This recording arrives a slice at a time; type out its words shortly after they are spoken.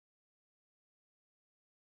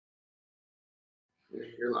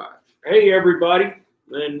You're live. Hey, everybody,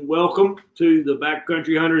 and welcome to the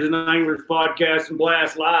Backcountry Hunters and Anglers podcast and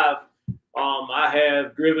Blast Live. I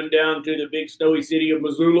have driven down to the big snowy city of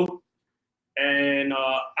Missoula, and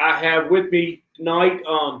I have with me tonight.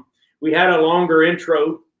 We had a longer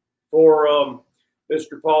intro for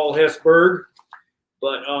Mr. Paul Hesburgh,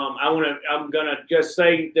 but I'm gonna just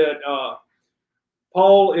say that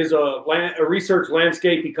Paul is a research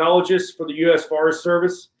landscape ecologist for the U.S. Forest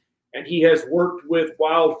Service. And he has worked with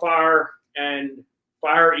wildfire and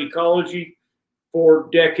fire ecology for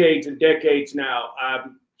decades and decades now.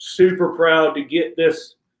 I'm super proud to get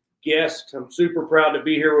this guest. I'm super proud to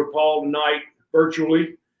be here with Paul tonight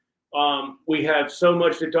virtually. We have so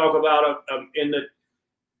much to talk about.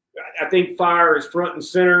 I think fire is front and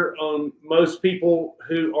center on most people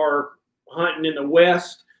who are hunting in the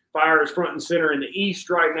West. Fire is front and center in the East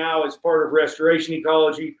right now as part of restoration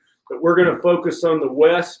ecology. But we're going to focus on the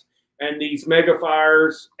West and these mega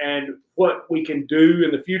fires and what we can do in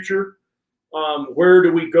the future. Where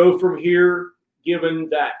do we go from here, given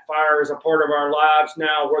that fire is a part of our lives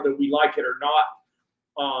now, whether we like it or not?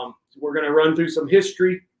 We're going to run through some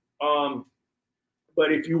history.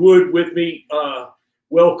 But if you would, with me,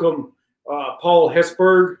 welcome Paul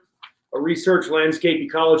Hesburgh, a research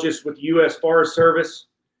landscape ecologist with the U.S. Forest Service.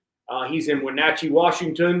 He's in Wenatchee,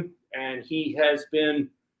 Washington, and he has been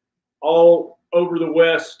all over the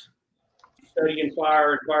West studying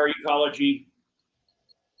fire and fire ecology.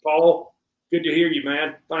 Paul, good to hear you,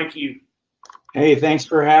 man. Thank you. Hey, thanks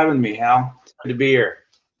for having me, Hal. It's good to be here.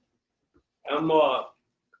 As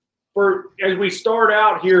we start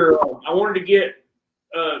out here, I wanted to get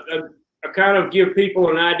a kind of give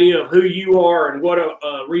people an idea of who you are and what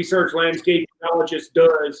a research landscape ecologist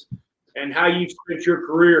does and how you've spent your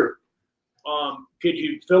career. Could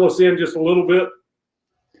you fill us in just a little bit?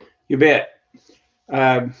 You bet.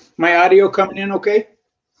 My audio coming in okay?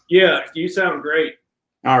 Yeah, you sound great.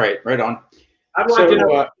 All right, right on. I'd like to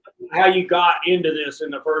know how you got into this in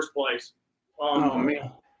the first place. Oh man,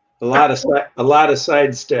 a lot of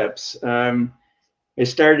side steps. I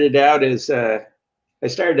started out as a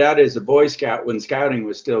Boy Scout when scouting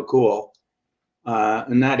was still cool,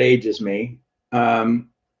 and that ages me.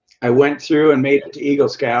 I went through and made it to Eagle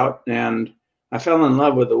Scout, and I fell in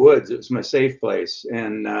love with the woods. It was my safe place,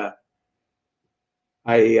 and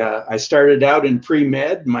I started out in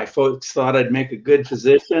pre-med. My folks thought I'd make a good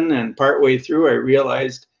physician, and partway through I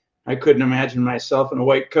realized I couldn't imagine myself in a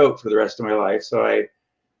white coat for the rest of my life. So I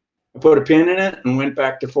put a pin in it and went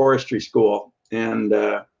back to forestry school and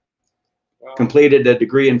completed a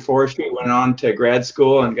degree in forestry, went on to grad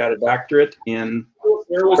school and got a doctorate in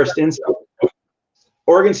forest insects.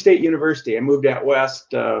 Oregon State University. I moved out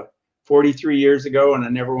west 43 years ago, and I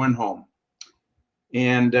never went home.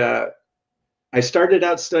 And I started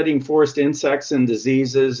out studying forest insects and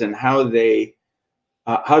diseases and how they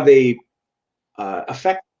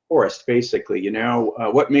affect the forest, basically. You know,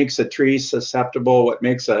 what makes a tree susceptible, what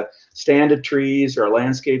makes a stand of trees or a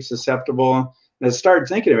landscape susceptible. And as I started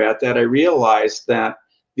thinking about that, I realized that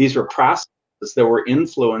these were processes that were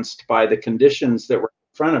influenced by the conditions that were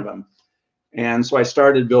in front of them. And so I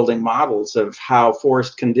started building models of how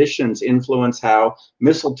forest conditions influence how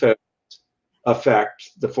mistletoe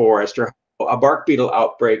affect the forest, or a bark beetle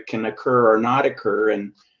outbreak can occur or not occur.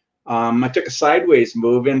 And I took a sideways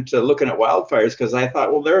move into looking at wildfires because I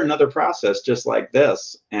thought, well, they're another process just like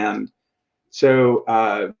this. And so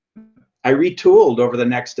I retooled over the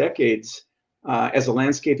next decades as a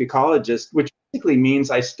landscape ecologist, which basically means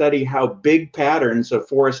I study how big patterns of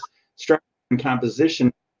forest structure and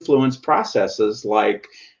composition influence processes like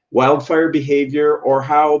wildfire behavior or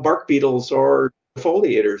how bark beetles or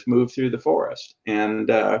foliators move through the forest. And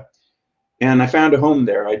I found a home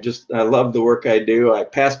there. I love the work I do. I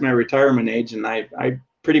passed my retirement age, and I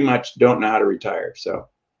pretty much don't know how to retire. So,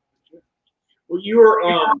 well, you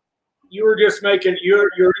were just making you're in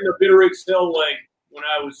the Bitterroot Cell Lake when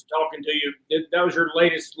I was talking to you. That was your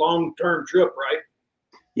latest long-term trip, right?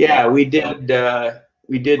 Yeah, we did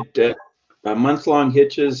month-long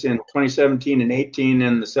hitches in 2017 and 18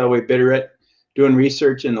 in the Selway Bitterroot, doing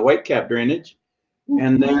research in the whitecap drainage.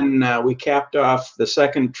 And then we capped off the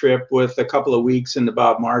second trip with a couple of weeks in the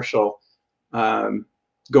Bob Marshall,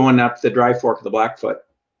 going up the Dry Fork of the Blackfoot.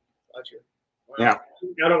 Gotcha. Wow. Yeah.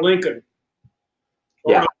 Got a Lincoln.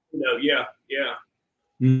 Yeah. Yeah.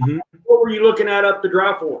 Mm-hmm. What were you looking at up the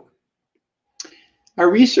Dry Fork? Our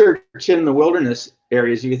research in the wilderness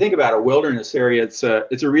areas, if you think about a wilderness area, it's a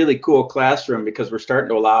really cool classroom because we're starting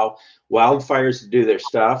to allow wildfires to do their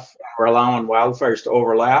stuff. We're allowing wildfires to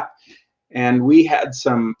overlap. And we had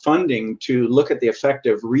some funding to look at the effect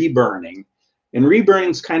of reburning And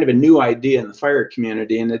reburning is kind of a new idea in the fire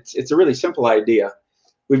community, and it's a really simple idea.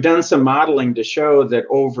 We've done some modeling to show that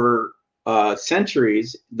over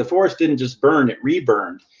centuries, the forest didn't just burn, it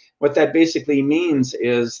reburned. What that basically means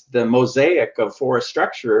is the mosaic of forest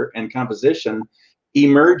structure and composition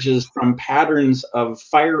emerges from patterns of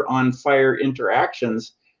fire-on-fire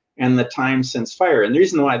interactions and the time since fire. And the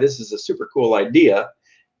reason why this is a super cool idea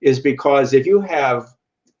is because if you have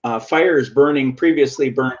fires burning previously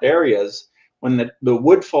burned areas, when the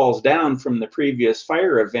wood falls down from the previous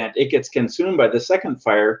fire event, it gets consumed by the second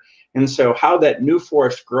fire. And so how that new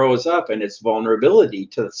forest grows up and its vulnerability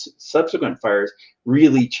to subsequent fires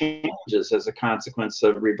really changes as a consequence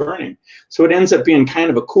of reburning. So it ends up being kind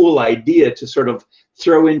of a cool idea to sort of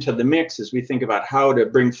throw into the mix as we think about how to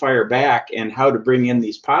bring fire back and how to bring in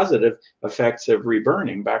these positive effects of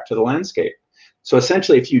reburning back to the landscape. So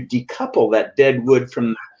essentially, if you decouple that dead wood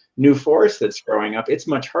from the new forest that's growing up, it's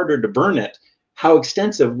much harder to burn it. How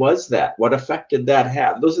extensive was that? What effect did that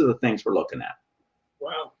have? Those are the things we're looking at.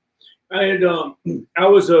 Wow. I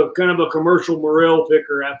was a kind of a commercial morel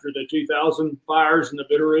picker after the 2000 fires in the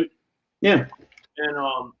Bitterroot. Yeah.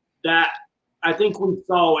 And that, I think we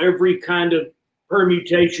saw every kind of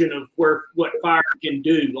permutation of what fire can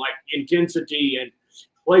do, like intensity and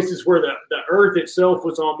places where the earth itself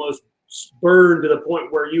was almost burned to the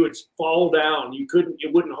point where you would fall down.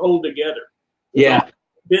 It wouldn't hold together. Yeah.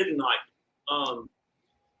 Bentonite.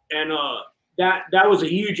 That was a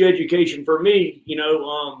huge education for me. You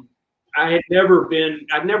know,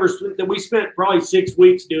 we spent probably 6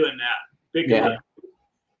 weeks doing that. Picking yeah. Up.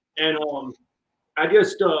 And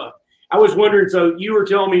I was wondering, so you were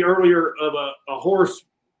telling me earlier of a horse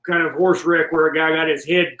wreck where a guy got his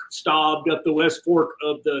head stabbed up the West Fork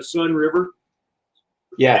of the Sun River.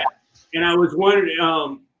 Yeah. And I was wondering,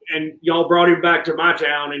 and y'all brought him back to my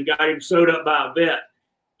town and got him sewed up by a vet.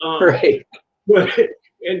 Right. But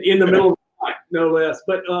in the middle of the night, no less.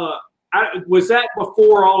 But was that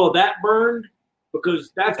before all of that burned?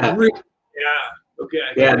 Because that's really, yeah, okay.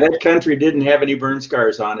 Yeah, that country didn't have any burn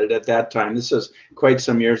scars on it at that time. This was quite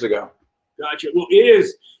some years ago. Gotcha. Well,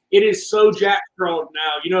 it is so jackstrawed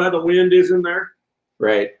now. You know how the wind is in there?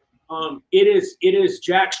 Right. It is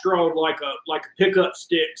jackstrawed like a pickup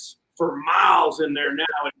sticks for miles in there now.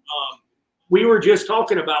 And we were just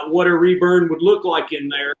talking about what a reburn would look like in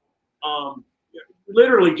there.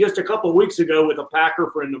 Literally just a couple of weeks ago with a packer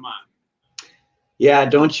friend of mine. Yeah,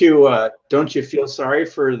 don't you feel sorry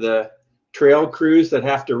for the trail crews that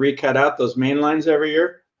have to recut out those main lines every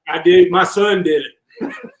year? I did. My son did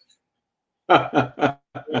it.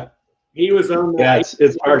 He was on that. Yeah,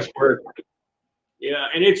 it's harsh work. Yeah,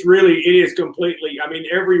 and it is completely, I mean,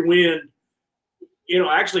 every wind,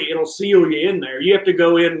 it'll seal you in there. You have to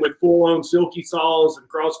go in with full-on silky saws and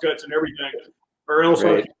crosscuts and everything, or else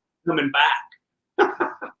right. It's coming back.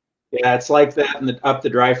 Yeah, it's like that up the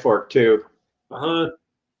Dry Fork too.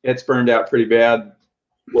 It's burned out pretty bad.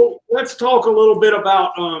 Well, let's talk a little bit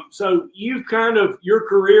about, so your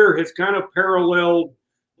career has kind of paralleled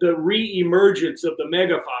the re-emergence of the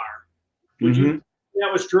megafire. Would you think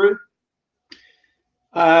that was true?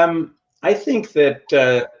 I think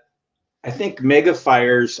that I think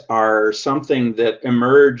megafires are something that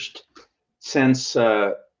emerged since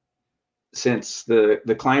the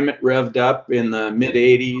climate revved up in the mid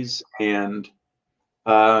 '80s, and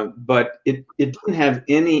but it didn't have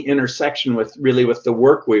any intersection with the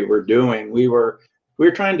work we were doing. We were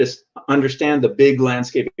trying to understand the big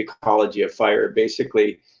landscape ecology of fire.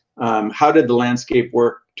 Basically, how did the landscape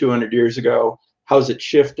work 200 years ago? How's it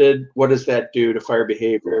shifted? What does that do to fire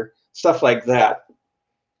behavior? Stuff like that.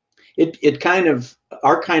 It kind of,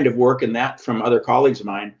 our kind of work in that from other colleagues of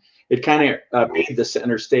mine, it kind of made the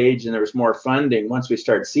center stage, and there was more funding once we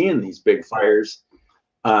started seeing these big fires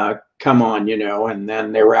come on, and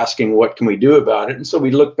then they were asking, what can we do about it? And so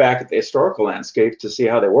we looked back at the historical landscape to see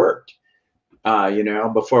how they worked,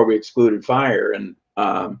 before we excluded fire. And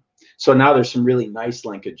so now there's some really nice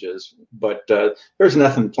linkages, but there's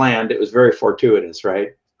nothing planned. It was very fortuitous, right?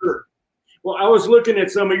 Sure. Well, I was looking at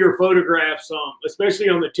some of your photographs, especially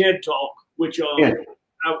on the TED Talk, which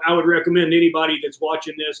I would recommend anybody that's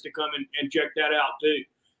watching this to come and check that out too.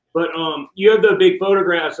 But you have the big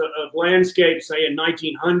photographs of landscapes, say in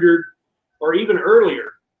 1900 or even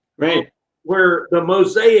earlier, right? Where the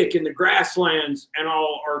mosaic and the grasslands and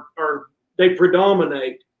all they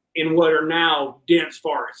predominate in what are now dense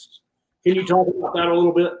forests. Can you talk about that a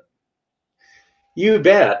little bit? You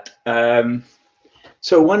bet.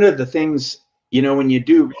 So one of the things, when you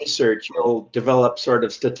do research, you'll develop sort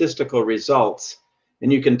of statistical results,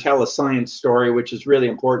 and you can tell a science story, which is really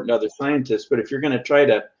important to other scientists. But if you're going to try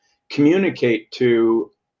to communicate to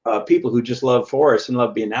people who just love forests and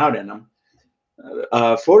love being out in them,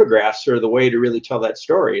 photographs are the way to really tell that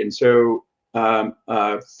story. And so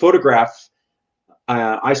I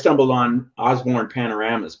stumbled on Osborne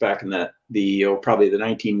panoramas back in probably the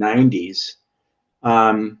 1990s.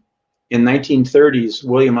 In 1930s,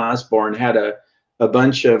 William Osborne had a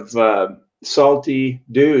bunch of salty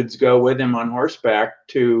dudes go with him on horseback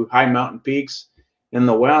to high mountain peaks in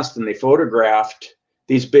the West, and they photographed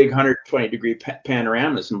these big 120-degree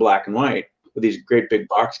panoramas in black and white with these great big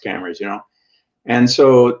box cameras, you know. And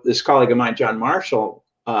so this colleague of mine, John Marshall,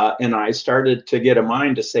 and I started to get a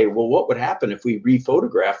mind to say, well, what would happen if we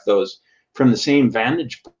rephotograph those from the same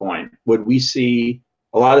vantage point? Would we see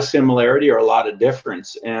a lot of similarity or a lot of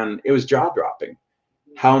difference? And it was jaw-dropping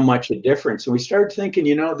how much a difference. And we started thinking,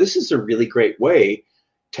 you know, this is a really great way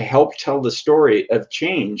to help tell the story of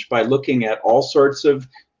change by looking at all sorts of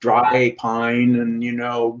dry pine and, you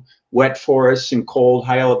know, wet forests and cold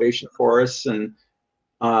high elevation forests and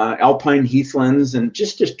alpine heathlands, and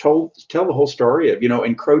just tell the whole story of, you know,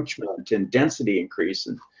 encroachment and density increase.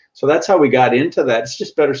 And so that's how we got into that. It's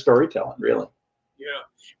just better storytelling, really. Yeah.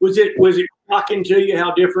 Was it shocking to you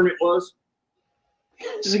how different it was?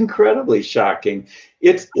 It's incredibly shocking.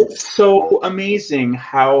 It's so amazing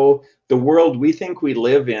how the world we think we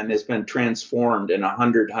live in has been transformed in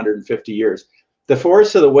 100, 150 years. The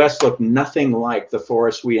forests of the West look nothing like the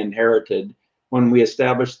forests we inherited when we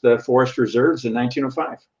established the forest reserves in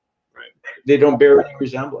 1905. Right. They don't bear any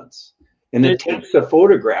resemblance. And it takes a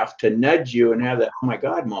photograph to nudge you and have that, oh my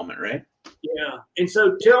God moment, right? Yeah. And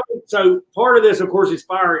so part of this, of course, is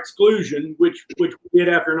fire exclusion, which we did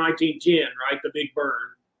after 1910, right? The big burn.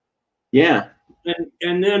 Yeah.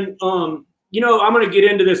 And then, you know, I'm going to get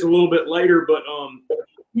into this a little bit later, but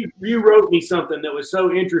you wrote me something that was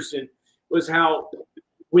so interesting, was how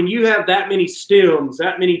when you have that many stems,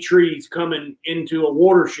 that many trees coming into a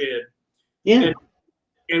watershed. Yeah.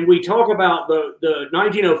 And we talk about the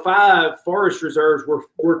 1905 forest reserves were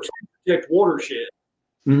to protect watershed.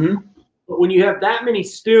 Mm-hmm. But when you have that many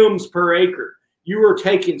stems per acre, you are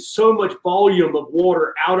taking so much volume of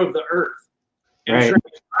water out of the earth and right.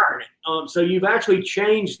 transpiring it. So you've actually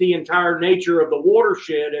changed the entire nature of the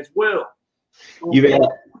watershed as well. Yeah.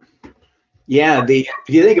 If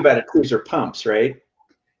you think about it, these are pumps, right?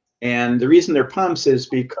 And the reason they're pumps is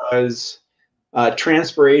because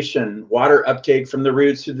transpiration, water uptake from the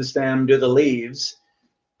roots to the stem to the leaves,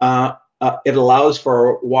 it allows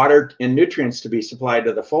for water and nutrients to be supplied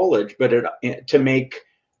to the foliage, but to make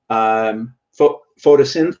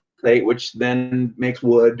photosynthate, which then makes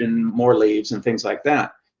wood and more leaves and things like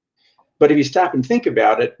that. But if you stop and think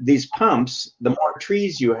about it, these pumps, the more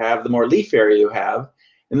trees you have, the more leaf area you have.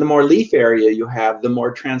 And the more leaf area you have, the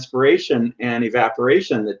more transpiration and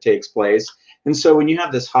evaporation that takes place. And so when you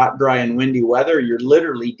have this hot, dry, and windy weather, you're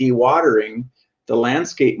literally dewatering the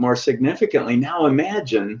landscape more significantly. Now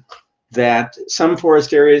imagine that some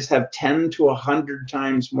forest areas have 10 to 100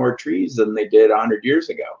 times more trees than they did 100 years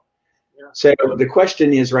ago. Yeah. So the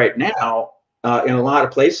question is right now, in a lot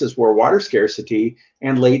of places where water scarcity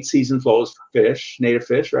and late season flows for fish, native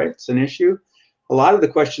fish, right, it's an issue. A lot of the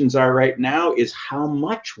questions are right now is how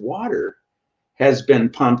much water has been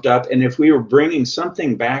pumped up, and if we were bringing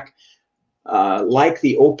something back like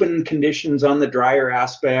the open conditions on the drier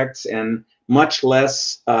aspects and much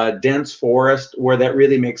less dense forest where that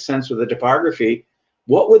really makes sense with the topography,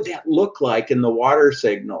 what would that look like in the water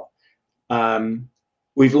signal?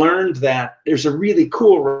 We've learned that there's a really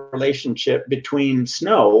cool relationship between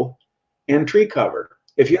snow and tree cover.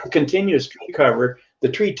 If you have continuous tree cover, the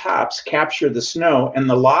tree tops capture the snow, and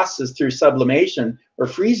the losses through sublimation or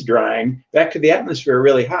freeze drying back to the atmosphere are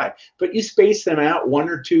really high. But you space them out 1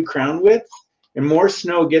 or 2 crown widths, and more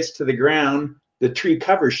snow gets to the ground, the tree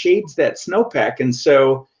cover shades that snowpack, and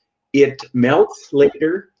so it melts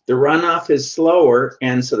later, the runoff is slower,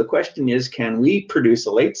 and so the question is, can we produce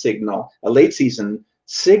a late season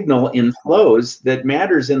signal in flows that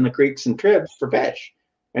matters in the creeks and tribs for fish?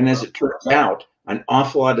 And as it turns out, an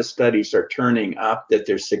awful lot of studies are turning up that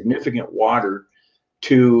there's significant water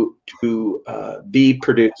to be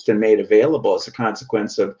produced and made available as a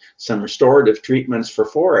consequence of some restorative treatments for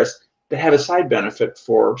forests that have a side benefit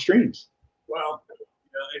for streams. Well,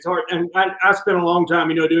 it's hard. And I spent a long time,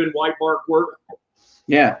 doing white bark work.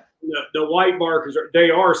 Yeah. The white bark, they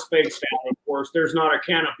are spaced out, of course. There's not a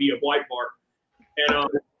canopy of white bark. And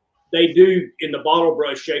they do, in the bottle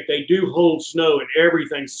brush shape, they do hold snow and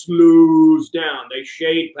everything slows down. They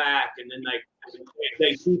shade pack, and then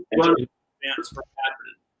they keep running events from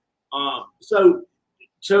happening. So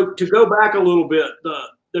to go back a little bit,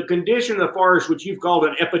 the condition of the forest, which you've called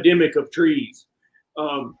an epidemic of trees,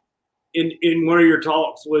 in one of your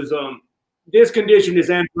talks was this condition is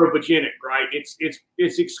anthropogenic, right?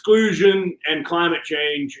 It's exclusion and climate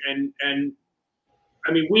change, and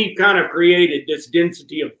I mean, we kind of created this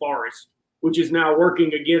density of forest, which is now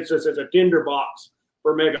working against us as a tinderbox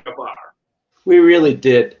for megafire. We really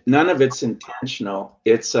did. None of it's intentional.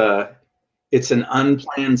 It's an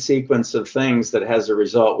unplanned sequence of things that has a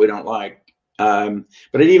result we don't like. But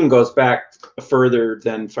it even goes back further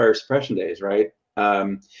than fire suppression days, right?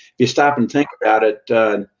 If you stop and think about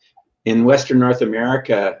it, in Western North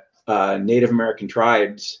America, Native American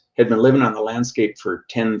tribes had been living on the landscape for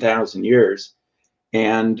 10,000 years.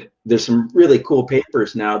 And there's some really cool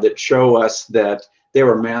papers now that show us that they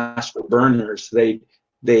were master burners. They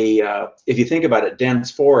if you think about it, dense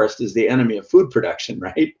forest is the enemy of food production,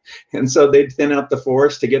 right? And so they'd thin out the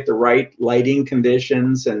forest to get the right lighting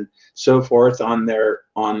conditions and so forth on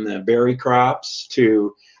the berry crops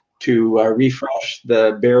to refresh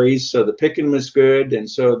the berries, so the picking was good, and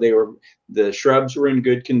so the shrubs were in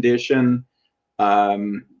good condition.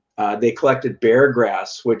 They collected bear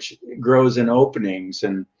grass, which grows in openings,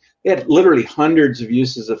 and they had literally hundreds of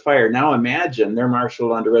uses of fire. Now imagine they're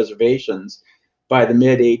marshaled onto reservations by the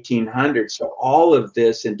mid-1800s. So all of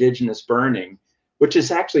this indigenous burning, which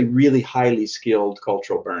is actually really highly skilled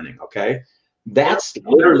cultural burning, okay? That's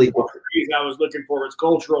literally the phrase I was looking for. It's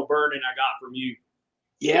cultural burning I got from you.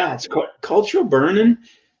 Yeah, it's cultural burning.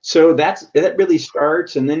 So that really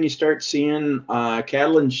starts, and then you start seeing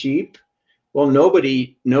cattle and sheep. Well,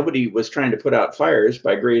 nobody was trying to put out fires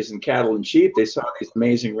by grazing cattle and sheep. They saw these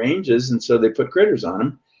amazing ranges, and so they put critters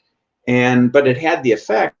on them. But it had the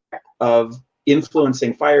effect of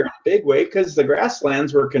influencing fire in a big way, because the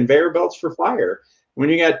grasslands were conveyor belts for fire. When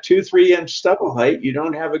you got 2-3 inch stubble height, you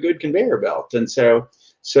don't have a good conveyor belt. And so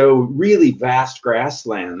really vast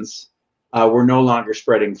grasslands were no longer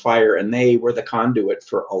spreading fire, and they were the conduit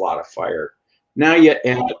for a lot of fire. Now you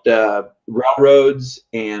add railroads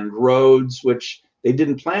and roads, which they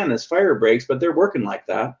didn't plan as fire breaks, but they're working like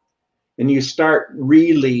that. And you start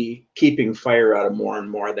really keeping fire out of more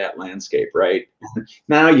and more of that landscape, right?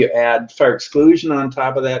 Now you add fire exclusion on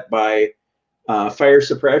top of that by fire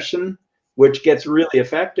suppression, which gets really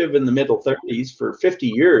effective in the middle 30s. For 50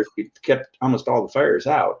 years, we kept almost all the fires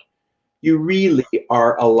out. You really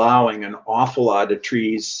are allowing an awful lot of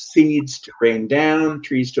trees, seeds to rain down,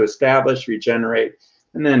 trees to establish, regenerate,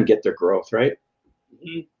 and then get their growth, right?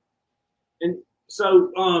 Mm-hmm. And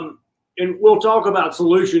so, and we'll talk about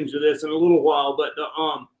solutions to this in a little while, but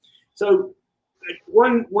so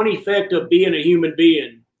one effect of being a human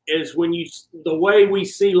being is the way we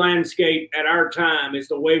see landscape at our time is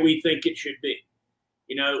the way we think it should be,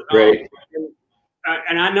 you know. Right.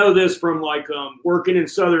 And I know this from like working in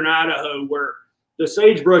southern Idaho, where the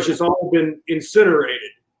sagebrush has all been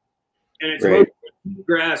incinerated, and it's right.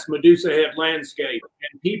 Grass, Medusa Head landscape,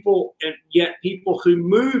 and yet people who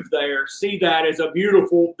move there see that as a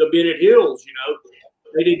beautiful, the Bennett Hills. You know,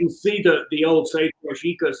 they didn't see the old sagebrush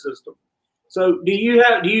ecosystem. So do you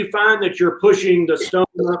find that you're pushing the stone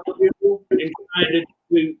up to people and trying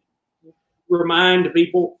to remind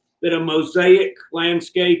people that a mosaic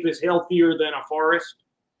landscape is healthier than a forest?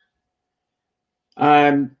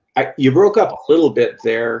 You broke up a little bit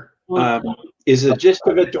there. Is the gist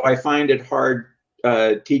of it, do I find it hard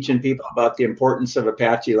teaching people about the importance of a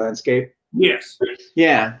patchy landscape? Yes.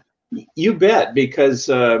 Yeah, you bet, because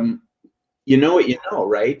you know what you know,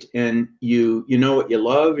 right? And you know what you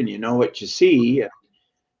love, and you know what you see.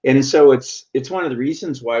 And so it's one of the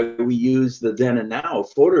reasons why we use the then and now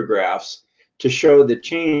photographs to show the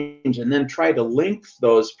change, and then try to link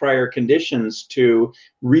those prior conditions to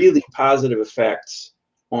really positive effects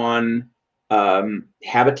on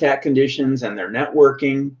habitat conditions and their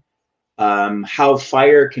networking, how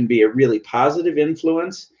fire can be a really positive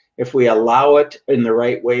influence if we allow it in the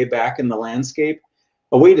right way back in the landscape.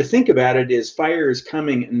 A way to think about it is fire is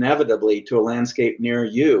coming inevitably to a landscape near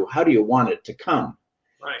you. How do you want it to come?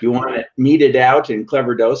 Right. Do you want it meted out in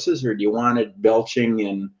clever doses, or do you want it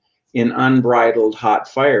belching in unbridled hot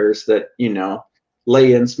fires that, you know,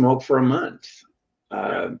 lay in smoke for a month?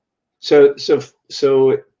 So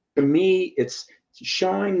to me, it's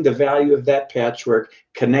showing the value of that patchwork,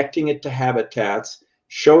 connecting it to habitats,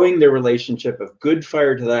 showing the relationship of good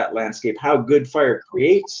fire to that landscape, how good fire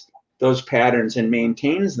creates those patterns and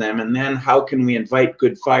maintains them, and then how can we invite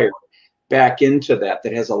good fire back into that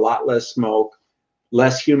has a lot less smoke,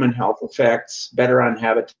 less human health effects, better on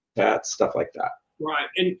habitats, stuff like that. Right.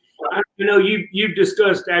 And I know you've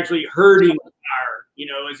discussed actually herding fire, you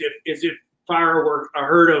know, as if fire were a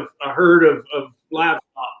herd of livestock.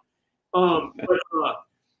 But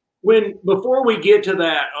before we get to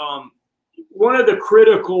that, one of the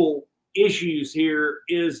critical issues here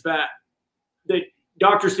is that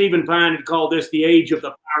Dr. Stephen Pine had called this the age of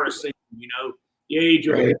the pyrocene, the age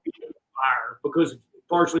of Right. fire, because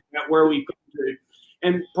partially at where we come to,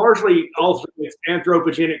 and partially also it's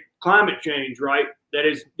anthropogenic climate change, right? That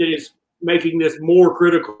is making this more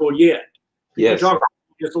critical yet. Can Yes. you talk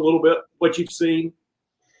just a little bit what you've seen?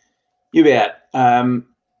 You bet.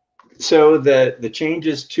 So the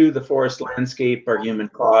changes to the forest landscape are human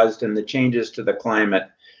caused, and the changes to the climate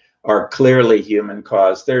are clearly human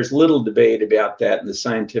caused. There's little debate about that in the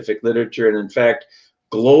scientific literature. And in fact,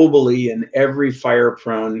 globally, in every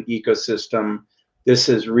fire-prone ecosystem, this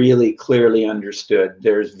is really clearly understood.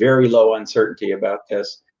 There's very low uncertainty about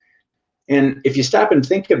this. And if you stop and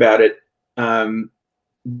think about it,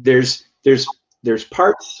 there's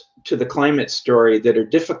parts to the climate story that are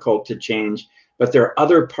difficult to change, but there are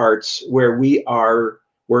other parts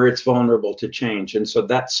where it's vulnerable to change. And so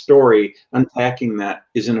that story, unpacking that,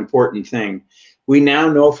 is an important thing. We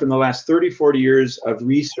now know from the last 30, 40 years of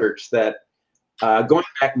research that going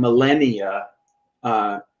back millennia,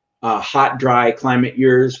 hot, dry climate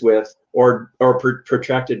years with or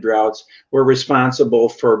protracted droughts were responsible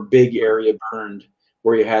for big area burned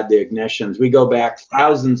where you had the ignitions. We go back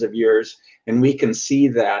thousands of years, and we can see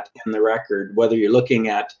that in the record, whether you're looking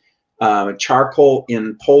at charcoal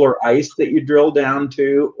in polar ice that you drill down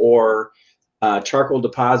to, or charcoal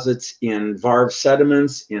deposits in varve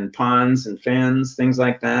sediments, in ponds and fens, things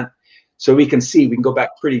like that. So we can go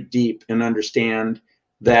back pretty deep and understand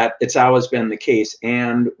that it's always been the case.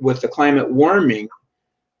 And with the climate warming,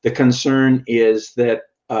 the concern is that,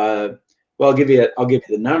 well, I'll give you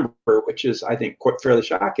the number, which is, I think, fairly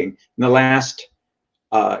shocking. In the last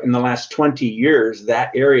 20 years,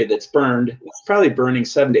 that area that's burned, it's probably burning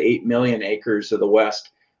 7 to 8 million acres of the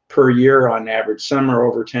West per year on average. Some are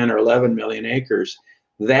over 10 or 11 million acres.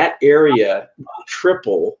 That area will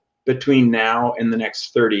triple between now and the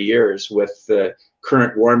next 30 years with the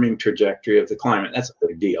current warming trajectory of the climate. That's a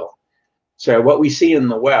big deal. So what we see in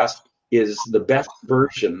the West is the best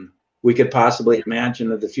version we could possibly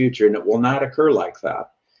imagine of the future, and it will not occur like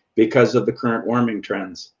that because of the current warming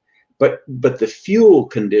trends. But the fuel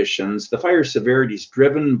conditions, the fire severity is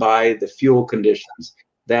driven by the fuel conditions.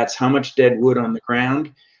 That's how much dead wood on the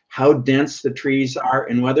ground, how dense the trees are,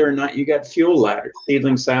 and whether or not you got fuel ladders,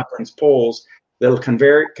 seedlings, saplings, poles that'll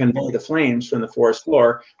convey the flames from the forest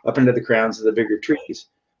floor up into the crowns of the bigger trees.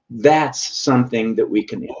 That's something that we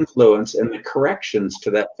can influence, and the corrections to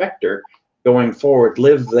that vector going forward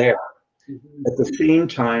live there. At the same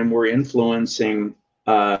time, we're influencing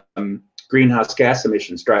greenhouse gas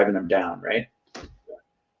emissions, driving them down, right?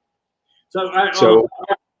 So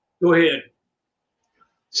go ahead.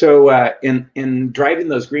 So in driving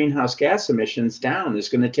those greenhouse gas emissions down is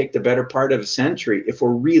going to take the better part of a century if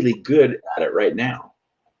we're really good at it right now.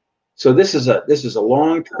 So this is a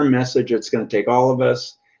long-term message. It's going to take all of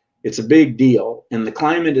us. It's a big deal, and the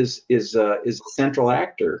climate is a central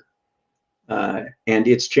actor, and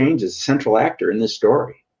its change is a central actor in this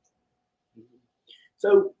story.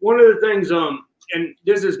 So one of the things, and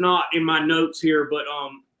this is not in my notes here, but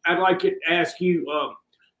I'd like to ask you.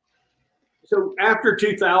 So after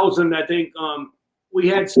 2000, I think we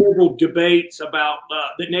had several debates about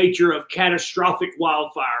the nature of catastrophic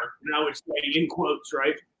wildfire, and I would say in quotes,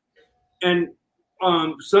 right? And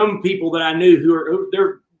some people that I knew who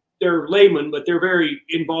they're laymen, but they're very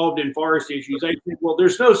involved in forest issues. They think, well,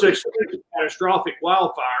 there's no such thing as catastrophic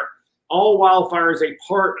wildfire. All wildfire is a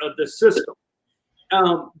part of the system.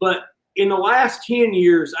 But in the last 10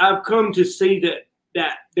 years, I've come to see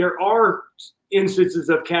that there are instances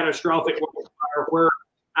of catastrophic wildfire where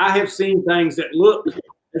I have seen things that look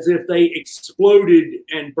as if they exploded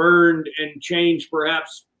and burned and changed,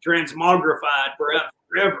 perhaps transmogrified, perhaps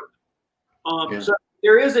forever. So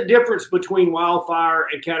there is a difference between wildfire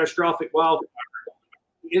and catastrophic wildfire.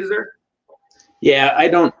 Is there? Yeah, I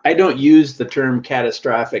don't use the term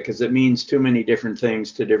catastrophic because it means too many different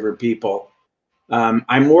things to different people.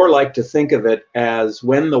 I more like to think of it as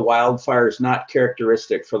when the wildfire is not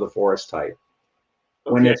characteristic for the forest type.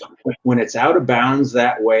 Okay. When it's out of bounds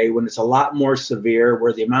that way, when it's a lot more severe,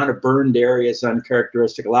 where the amount of burned area is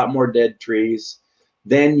uncharacteristic, a lot more dead trees,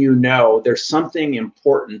 then you know there's something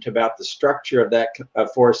important about the structure of that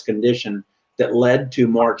forest condition that led to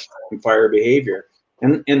more extreme fire behavior.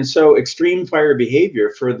 And so extreme fire behavior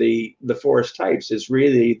for the forest types is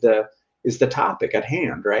really the topic at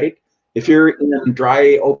hand, right? If you're in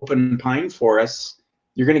dry open pine forests,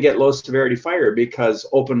 you're going to get low severity fire because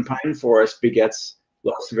open pine forest begets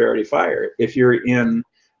low severity fire. If you're in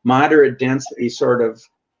moderate density sort of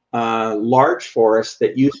large forests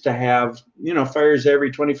that used to have, fires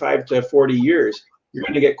every 25 to 40 years, you're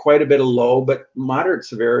going to get quite a bit of low but moderate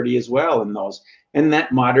severity as well in those. And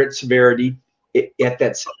that moderate severity at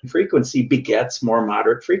that same frequency begets more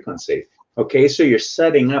moderate frequency. Okay, so you're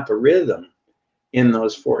setting up a rhythm in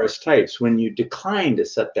those forest types. When you decline to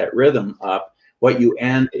set that rhythm up, what you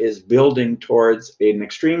end is building towards an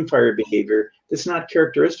extreme fire behavior that's not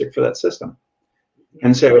characteristic for that system.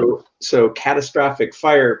 And so catastrophic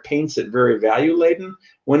fire paints it very value laden,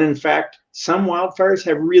 when in fact some wildfires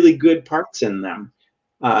have really good parts in them.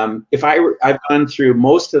 I've gone through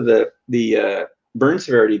most of the burn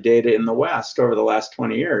severity data in the West over the last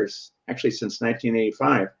 20 years, actually since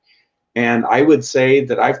 1985. And I would say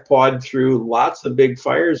that I've pawed through lots of big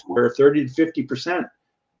fires where 30 to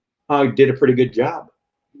 50% did a pretty good job.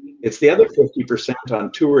 It's the other 50%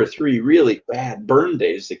 on 2 or 3 really bad burn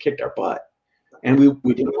days that kicked our butt. And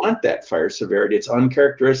we didn't want that fire severity. It's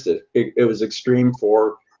uncharacteristic. It was extreme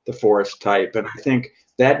for the forest type. And I think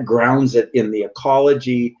that grounds it in the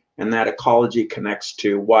ecology, and that ecology connects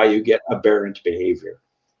to why you get aberrant behavior.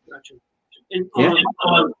 Gotcha. And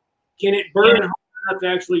can it burn enough to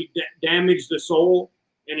actually damage the soil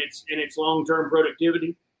and its long-term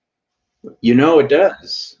productivity? You know, it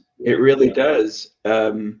does. It really does.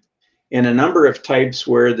 In a number of types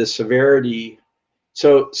where the severity,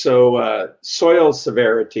 soil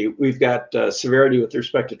severity, we've got severity with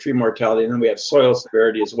respect to tree mortality, and then we have soil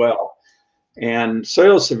severity as well. And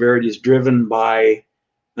soil severity is driven by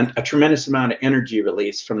a tremendous amount of energy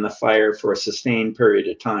release from the fire for a sustained period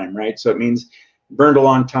of time, right? So it means it burned a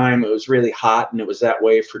long time, it was really hot, and it was that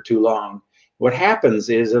way for too long. What happens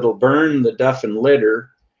is it'll burn the duff and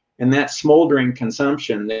litter, and that smoldering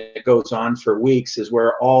consumption that goes on for weeks is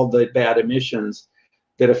where all the bad emissions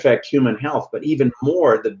that affect human health, but even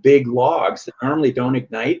more, the big logs that normally don't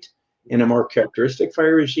ignite in a more characteristic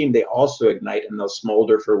fire regime, they also ignite and they'll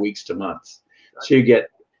smolder for weeks to months. So you get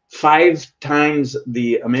 5 times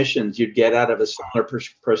the emissions you'd get out of a similar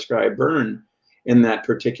prescribed burn in that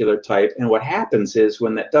particular type. And what happens is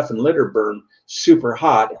when that duff and litter burn super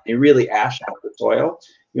hot and they really ash out the soil,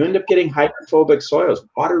 you end up getting hydrophobic soils,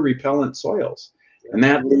 water repellent soils. And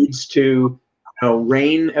that leads to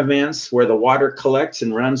rain events where the water collects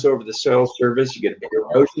and runs over the soil surface. You get big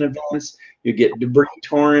erosion events, you get debris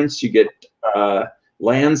torrents, you get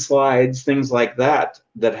landslides, things like that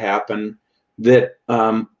happen that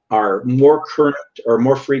are more current or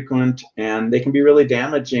more frequent, and they can be really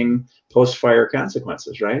damaging post-fire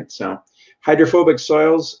consequences, right? So hydrophobic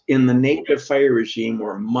soils in the native fire regime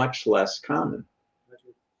were much less common.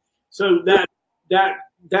 So that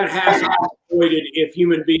has to be avoided if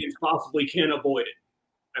human beings possibly can avoid it.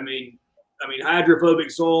 I mean,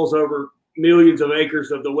 hydrophobic soils over millions of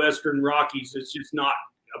acres of the Western Rockies is just not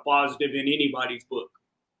a positive in anybody's book.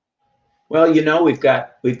 Well, we've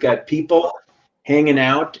got people hanging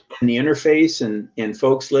out in the interface and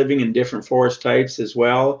folks living in different forest types as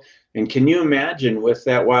well. And can you imagine with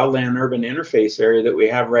that wildland urban interface area that we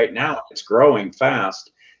have right now, it's growing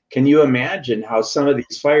fast. Can you imagine how some of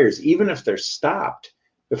these fires, even if they're stopped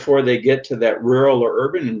before they get to that rural or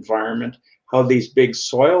urban environment, how these big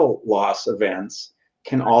soil loss events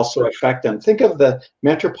can also affect them? Think of the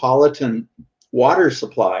metropolitan water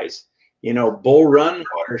supplies, Bull Run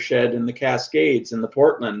watershed in the Cascades in the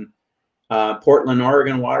Portland,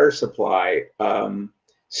 Oregon water supply,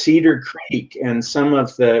 Cedar Creek and some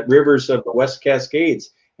of the rivers of the West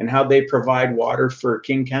Cascades and how they provide water for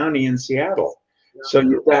King County in Seattle. Yeah. So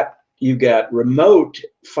you've got remote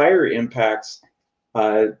fire impacts,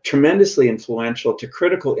 tremendously influential to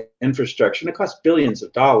critical infrastructure. And it costs billions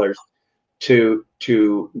of dollars to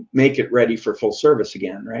make it ready for full service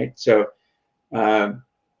again, right? So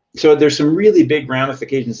there's some really big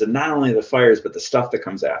ramifications of not only the fires, but the stuff that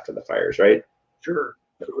comes after the fires, right? Sure.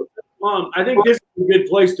 I think this is a good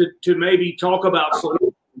place to maybe talk about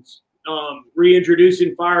solutions,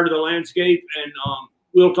 reintroducing fire to the landscape, and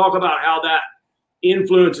we'll talk about how that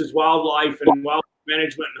influences wildlife and wildlife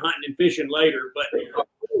management and hunting and fishing later. But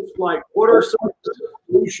what are some of the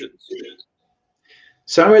solutions?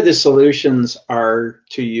 Some of the solutions are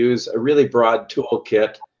to use a really broad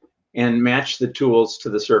toolkit and match the tools to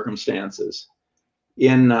the circumstances.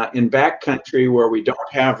 In backcountry where we don't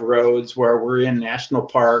have roads, where we're in national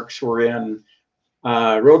parks, we're in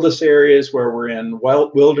roadless areas, where we're in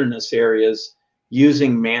wilderness areas,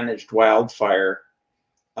 using managed wildfire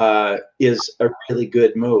is a really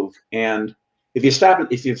good move. And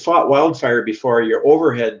if you've fought wildfire before, your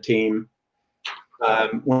overhead team,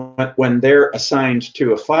 when they're assigned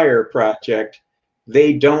to a fire project,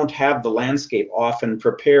 they don't have the landscape often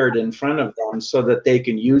prepared in front of them so that they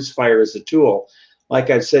can use fire as a tool. Like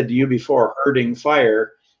I've said to you before, herding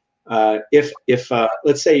fire, if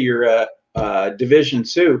let's say you're division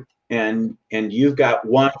soup, and you've got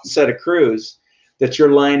one set of crews that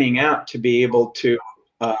you're lining out to be able to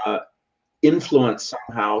influence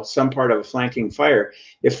somehow some part of a flanking fire.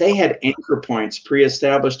 If they had anchor points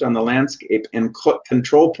pre-established on the landscape and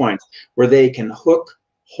control points where they can hook,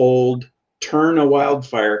 hold, turn a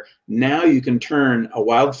wildfire, now you can turn a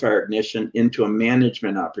wildfire ignition into a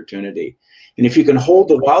management opportunity. And if you can hold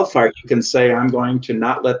the wildfire, you can say, I'm going to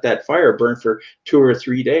not let that fire burn for 2 or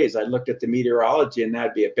 3 days. I looked at the meteorology and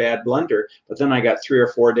that'd be a bad blunder. But then I got 3 or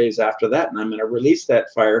 4 days after that, and I'm going to release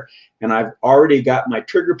that fire. And I've already got my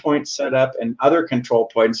trigger points set up and other control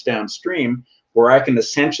points downstream where I can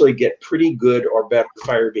essentially get pretty good or better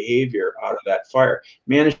fire behavior out of that fire.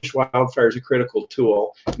 Managed wildfire is a critical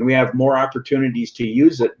tool, and we have more opportunities to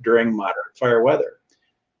use it during moderate fire weather.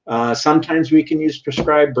 Sometimes we can use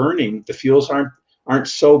prescribed burning. The fuels aren't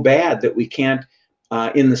so bad that we can't,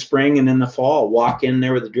 in the spring and in the fall, walk in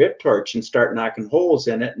there with a drip torch and start knocking holes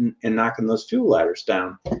in it and knocking those fuel ladders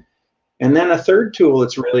down. And then a third tool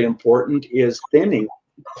that's really important is thinning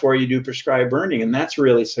before you do prescribed burning. And that's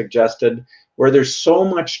really suggested where there's so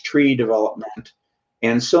much tree development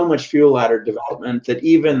and so much fuel ladder development that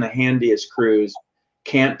even the handiest crews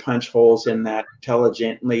can't punch holes in that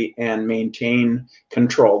intelligently and maintain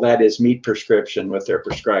control. That is, meet prescription with their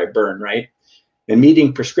prescribed burn, right? And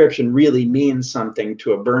meeting prescription really means something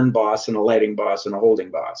to a burn boss and a lighting boss and a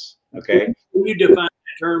holding boss, okay? Can you define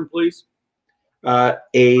that term, please?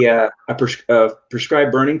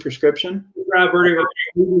 Prescribed burning prescription? Prescribed burning or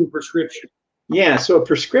meeting prescription. Yeah, so a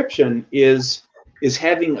prescription is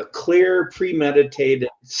having a clear, premeditated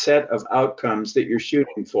set of outcomes that you're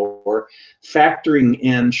shooting for, factoring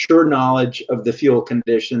in sure knowledge of the fuel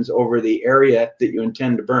conditions over the area that you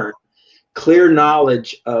intend to burn, clear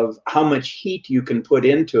knowledge of how much heat you can put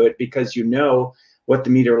into it because you know what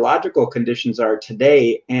the meteorological conditions are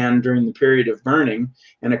today and during the period of burning,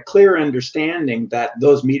 and a clear understanding that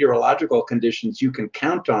those meteorological conditions you can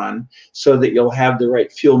count on so that you'll have the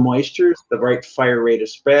right fuel moistures, the right fire rate of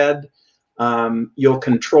spread. You'll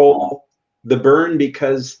control the burn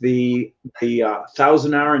because the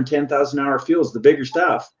 1,000-hour and 10,000-hour fuels, the bigger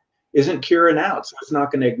stuff, isn't curing out, so it's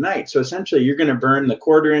not going to ignite. So essentially, you're going to burn the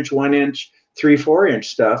 1/4 inch, 1 inch, 3, 4 inch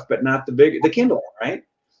stuff, but not the kindling, right?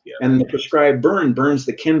 Yeah. And the prescribed burn burns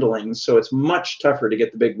the kindling, so it's much tougher to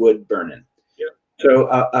get the big wood burning. Yeah. So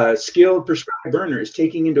a skilled prescribed burner is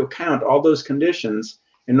taking into account all those conditions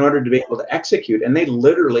in order to be able to execute, and they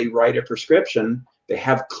literally write a prescription. They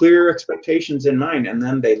have clear expectations in mind, and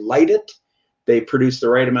then they light it, they produce the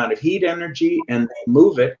right amount of heat energy, and they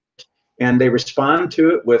move it, and they respond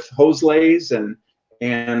to it with hose lays and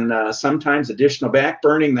sometimes additional back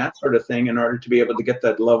burning, that sort of thing, in order to be able to get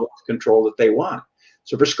that level of control that they want.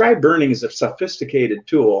 So prescribed burning is a sophisticated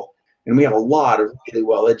tool, and we have a lot of really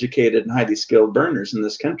well-educated and highly skilled burners in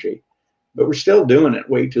this country, but we're still doing it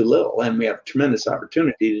way too little, and we have tremendous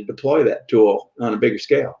opportunity to deploy that tool on a bigger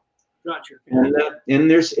scale. Gotcha. And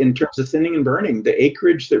there's, in terms of thinning and burning, the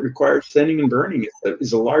acreage that requires thinning and burning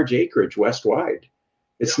is a large acreage west-wide.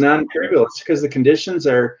 It's non-trivial. It's because the conditions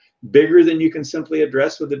are bigger than you can simply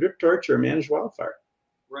address with a drip torch or a managed wildfire.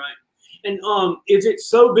 Right. And is it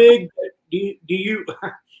so big that do you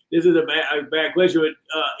this is a bad question, but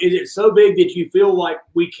is it so big that you feel like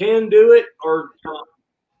we can do it, or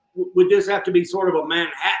would this have to be sort of a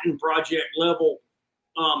Manhattan Project level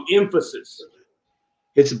emphasis?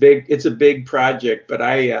 It's a big project, but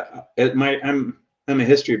I'm a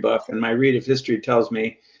history buff, and my read of history tells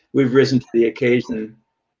me we've risen to the occasion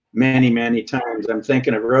many times. I'm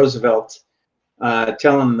thinking of Roosevelt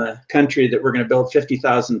telling the country that we're going to build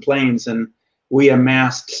 50,000 planes, and we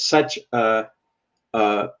amassed such an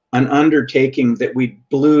undertaking that we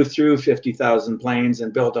blew through 50,000 planes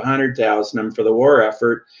and built 100,000 of them for the war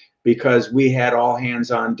effort because we had all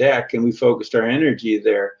hands on deck and we focused our energy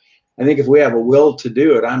there. I think if we have a will to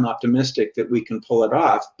do it, I'm optimistic that we can pull it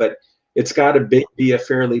off, but it's got to be a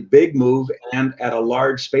fairly big move and at a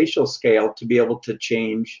large spatial scale to be able to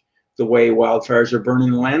change the way wildfires are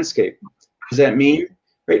burning the landscape. What does that mean?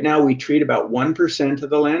 Right now, we treat about 1% of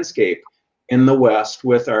the landscape in the West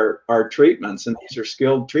with our treatments, and these are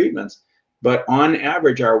skilled treatments. But on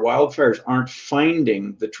average, our wildfires aren't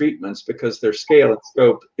finding the treatments because their scale and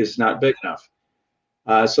scope is not big enough.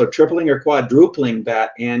 So tripling or quadrupling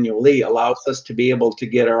that annually allows us to be able to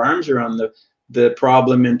get our arms around the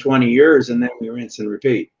problem in 20 years, and then we rinse and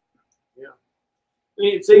repeat. Yeah. I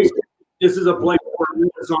mean, it seems this is a place for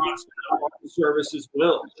Renaissance service as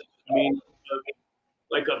well. I mean,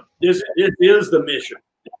 this is the mission.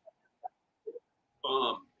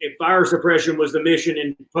 If fire suppression was the mission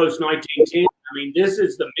in post-1910, I mean, this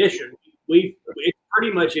is the mission. It's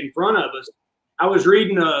pretty much in front of us. I was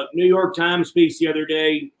reading a New York Times piece the other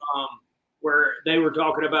day where they were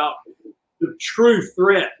talking about the true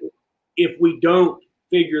threat if we don't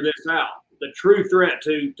figure this out. The true threat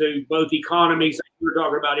to both economies. We were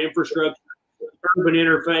talking about infrastructure, urban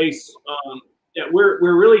interface. That we're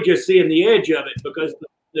really just seeing the edge of it, because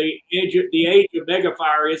the age of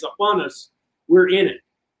megafire is upon us. We're in it.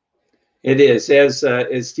 It is,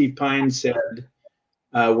 as Steve Pine said,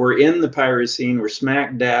 we're in the Pyrocene. We're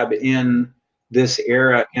smack dab in this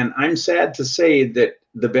era, and I'm sad to say that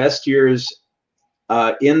the best years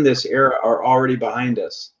in this era are already behind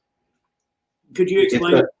us. Could you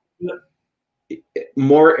explain?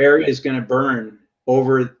 More area is going to burn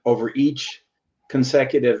over each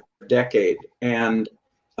consecutive decade, and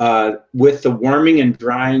with the warming and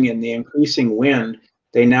drying and the increasing wind,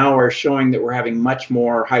 they now are showing that we're having much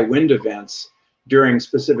more high wind events during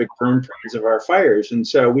specific burn periods of our fires, and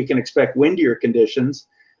so we can expect windier conditions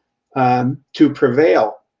to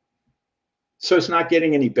prevail. So it's not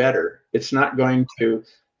getting any better. It's not going to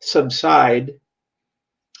subside.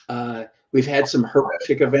 We've had some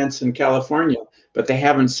horrific events in California, but they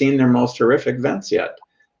haven't seen their most horrific events yet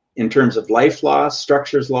in terms of life loss,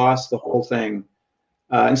 structures lost, the whole thing.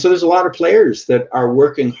 And so there's a lot of players that are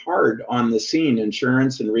working hard on the scene,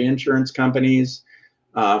 insurance and reinsurance companies,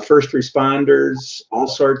 first responders, all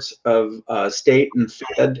sorts of state and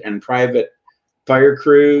fed and private fire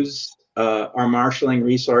crews are marshaling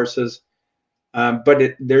resources.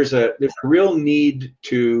 But there's a real need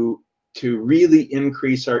to really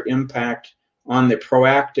increase our impact on the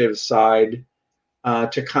proactive side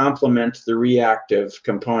to complement the reactive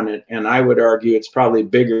component. And I would argue it's probably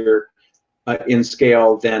bigger in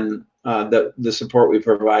scale than the support we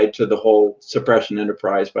provide to the whole suppression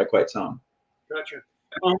enterprise by quite some. Gotcha.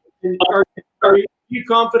 Are you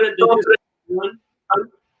confident that this is done?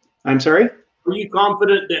 I'm sorry? Are you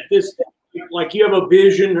confident that this, like, you have a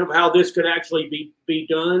vision of how this could actually be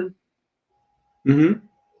done? Mm-hmm.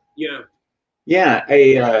 Yeah.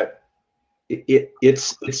 Yeah,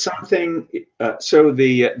 it's something. So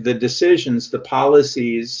the decisions, the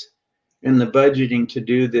policies, and the budgeting to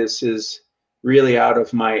do this is really out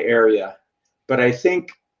of my area. But I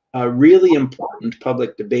think really important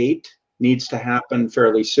public debate needs to happen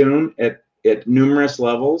fairly soon at numerous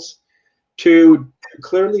levels to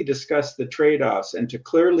clearly discuss the trade-offs and to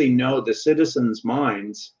clearly know the citizens'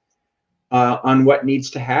 minds on what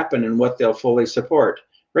needs to happen and what they'll fully support.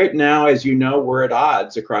 Right now, as you know, we're at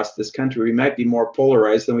odds across this country. We might be more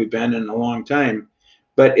polarized than we've been in a long time,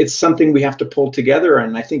 but it's something we have to pull together.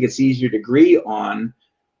 And I think it's easier to agree on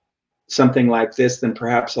something like this than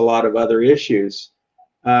perhaps a lot of other issues.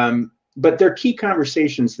 But there are key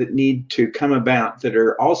conversations that need to come about that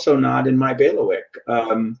are also not in my bailiwick.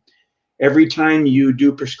 Every time you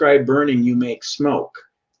do prescribed burning, you make smoke.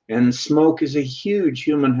 And smoke is a huge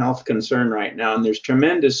human health concern right now. And there's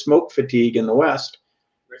tremendous smoke fatigue in the West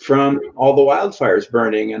from all the wildfires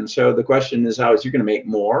burning. And so the question is, how is you going to make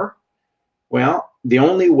more? Well, the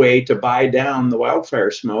only way to buy down the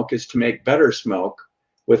wildfire smoke is to make better smoke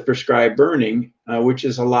with prescribed burning, which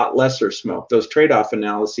is a lot lesser smoke. Those trade-off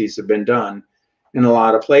analyses have been done in a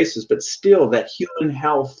lot of places, but still that human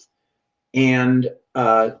health and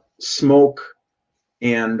smoke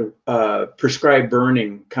and prescribed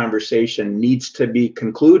burning conversation needs to be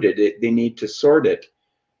concluded. They need to sort it.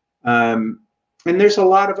 And there's a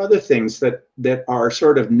lot of other things that are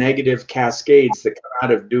sort of negative cascades that come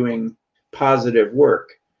out of doing positive work.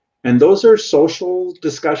 And those are social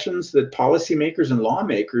discussions that policymakers and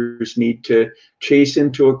lawmakers need to chase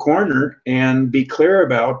into a corner and be clear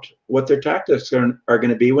about what their tactics are going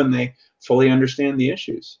to be when they fully understand the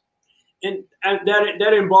issues. And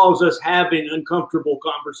that involves us having uncomfortable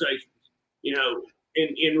conversations, you know,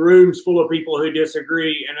 in rooms full of people who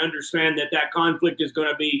disagree, and understand that conflict is going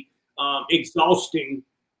to be exhausting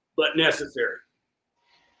but necessary.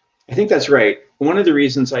 I think that's right. One of the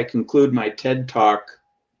reasons I conclude my TED Talk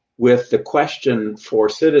with the question for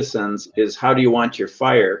citizens is, how do you want your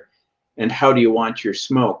fire and how do you want your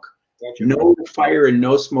smoke? Gotcha. No fire and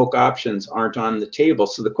no smoke options aren't on the table.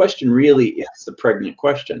 So the question really is the pregnant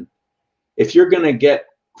question. If you're going to get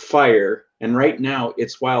fire, and right now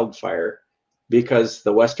it's wildfire because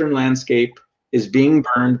the Western landscape is being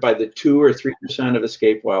burned by the 2 or 3% of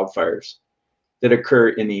escape wildfires that occur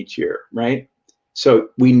in each year, right? So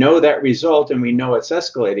we know that result and we know it's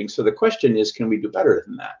escalating. So the question is, can we do better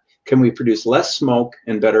than that? Can we produce less smoke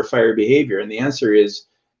and better fire behavior? And the answer is,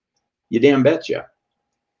 you damn betcha.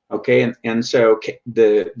 Okay, and so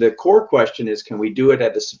the core question is, can we do it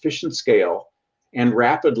at a sufficient scale and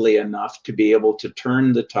rapidly enough to be able to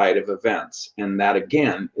turn the tide of events. And that,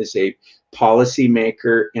 again, is a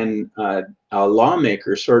policymaker and a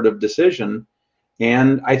lawmaker sort of decision.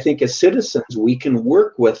 And I think as citizens, we can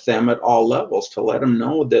work with them at all levels to let them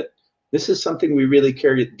know that this is something we really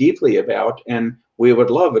care deeply about, and we would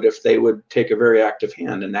love it if they would take a very active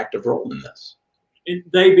hand and active role in this. And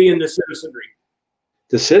they being the citizenry.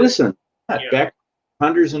 The citizens, back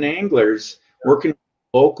hunters and anglers, working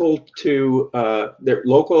local to their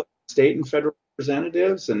local, state, and federal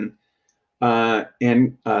representatives and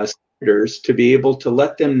senators to be able to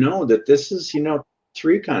let them know that this is,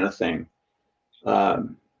 three kind of thing,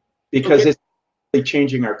 because it's really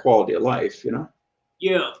changing our quality of life,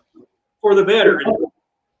 Yeah, for the better.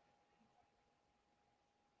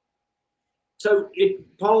 So,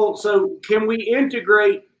 Paul, can we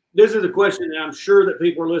integrate? This is a question that I'm sure that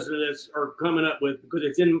people are listening to this are coming up with, because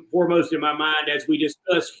it's foremost in my mind as we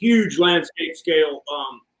discuss huge landscape scale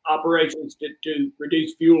operations to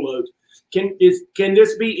reduce fuel loads. Can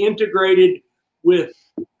this be integrated with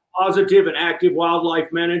positive and active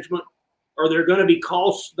wildlife management? Are there going to be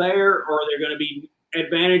costs there, or are there going to be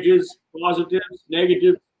advantages, positives,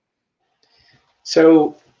 negatives?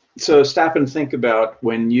 So stop and think about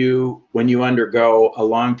when you undergo a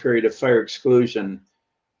long period of fire exclusion.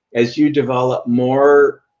 As you develop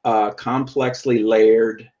more complexly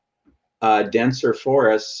layered, denser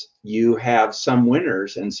forests, you have some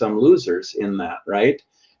winners and some losers in that, right?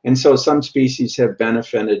 And so some species have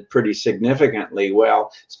benefited pretty significantly.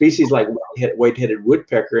 Well, species like white-headed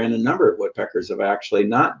woodpecker and a number of woodpeckers have actually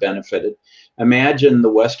not benefited. Imagine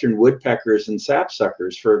the western woodpeckers and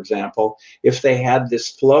sapsuckers, for example, if they had this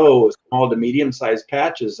flow of small to medium-sized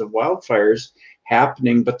patches of wildfires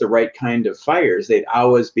happening, but the right kind of fires, they'd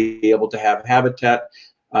always be able to have habitat,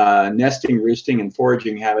 nesting, roosting, and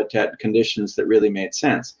foraging habitat conditions that really made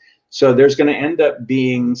sense. So there's going to end up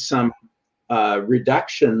being some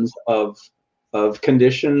reductions of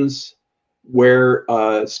conditions where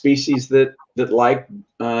species that like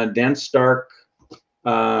dense, dark,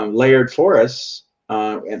 layered forests,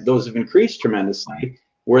 and those have increased tremendously,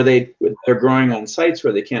 where they're growing on sites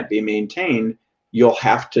where they can't be maintained. You'll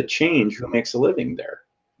have to change who makes a living there,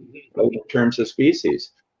 right, in terms of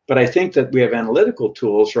species. But I think that we have analytical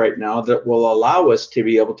tools right now that will allow us to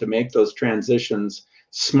be able to make those transitions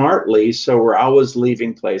smartly, so we're always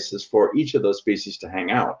leaving places for each of those species to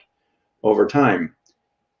hang out over time.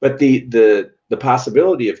 But the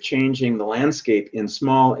possibility of changing the landscape in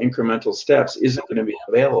small incremental steps isn't going to be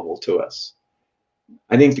available to us.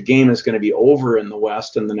 I think the game is going to be over in the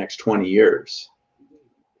West in the next 20 years.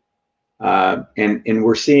 And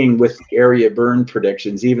we're seeing with the area burn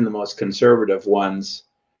predictions, even the most conservative ones,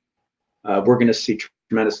 we're going to see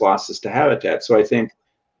tremendous losses to habitat. So I think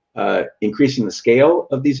increasing the scale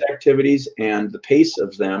of these activities and the pace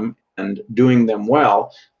of them and doing them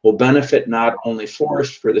well will benefit not only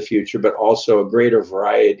forest for the future, but also a greater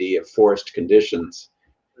variety of forest conditions.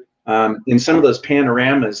 In some of those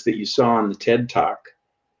panoramas that you saw on the TED Talk,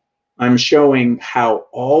 I'm showing how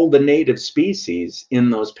all the native species in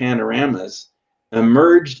those panoramas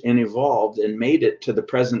emerged and evolved and made it to the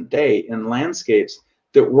present day in landscapes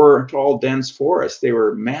that weren't all dense forests. They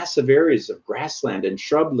were massive areas of grassland and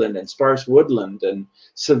shrubland and sparse woodland and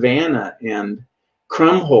savanna and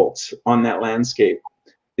crumholts on that landscape.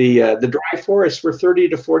 The dry forests were 30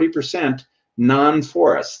 to 40%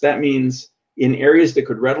 non-forests. That means in areas that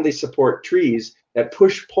could readily support trees, that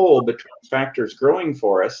push-pull between factors growing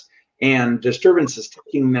forests and disturbances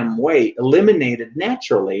taking them away eliminated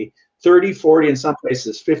naturally 30, 40, in some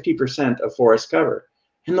places 50% of forest cover.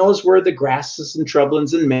 And those were the grasses and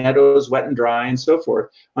shrublands and meadows, wet and dry and so forth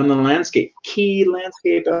on the landscape, key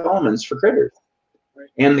landscape elements for critters.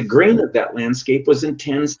 And the grain of that landscape was in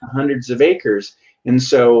tens to hundreds of acres. And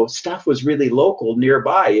so stuff was really local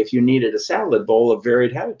nearby if you needed a salad bowl of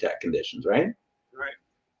varied habitat conditions, right? Right.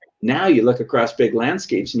 Now you look across big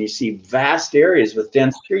landscapes and you see vast areas with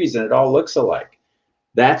dense trees and it all looks alike.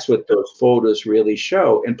 That's what those photos really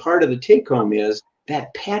show. And part of the take home is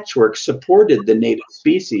that patchwork supported the native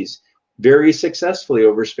species very successfully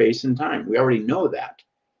over space and time. We already know that.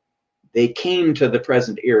 They came to the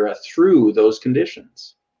present era through those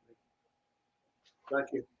conditions. Thank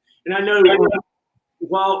you. And I know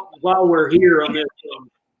while we're here on this,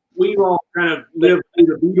 we've all kind of lived through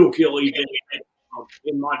the beetle kill event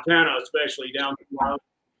in Montana, especially down in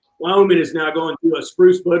Wyoming is now going through a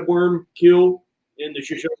spruce budworm kill in the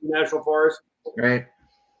Shoshone National Forest. Right.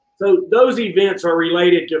 So those events are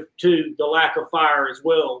related to the lack of fire as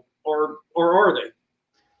well, or are they?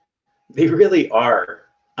 They really are.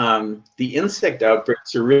 The insect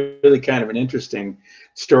outbreaks are really kind of an interesting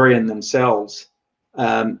story in themselves.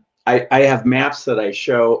 I have maps that I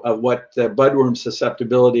show of what the budworm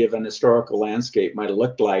susceptibility of an historical landscape might have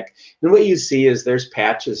looked like. And what you see is there's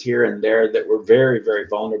patches here and there that were very, very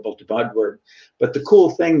vulnerable to budworm. But the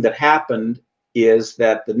cool thing that happened is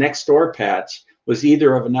that the next door patch was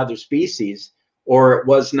either of another species, or it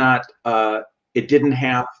was not, it didn't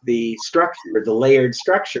have the structure, the layered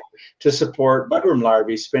structure to support budworm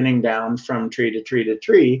larvae spinning down from tree to tree to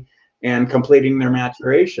tree and completing their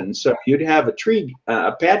maturation. So you'd have a tree,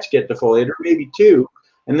 a patch get defoliated, or maybe two,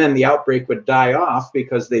 and then the outbreak would die off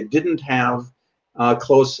because they didn't have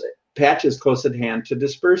patches close at hand to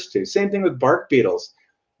disperse to. Same thing with bark beetles.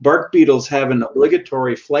 Bark beetles have an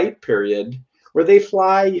obligatory flight period where they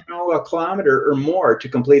fly, you know, a kilometer or more to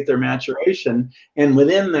complete their maturation. And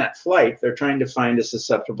within that flight, they're trying to find a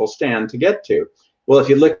susceptible stand to get to. Well, if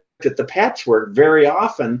you look at the patchwork, very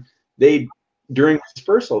often during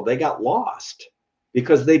dispersal, they got lost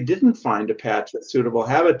because they didn't find a patch with suitable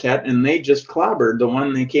habitat, and they just clobbered the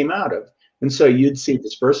one they came out of. And so you'd see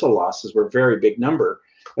dispersal losses were a very big number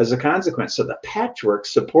as a consequence. So the patchwork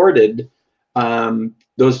supported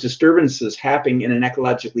those disturbances happening in an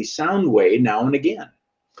ecologically sound way now and again.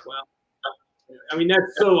 Well, I mean,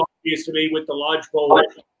 that's so obvious to me with the lodgepole,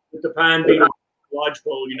 with the pine beetle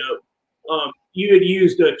lodgepole, you know. You had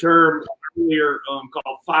used a term earlier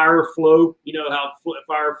called fire flow. You know how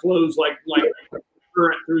fire flows like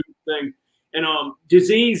current through the thing, and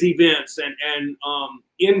disease events and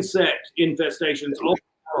insect infestations.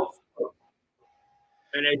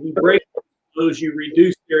 And as you break those, you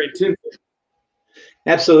reduce their intensity.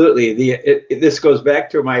 Absolutely. This goes back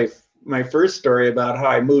to my first story about how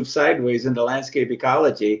I moved sideways into landscape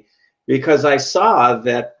ecology, because I saw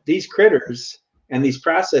that these critters and these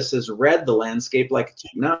processes read the landscape like a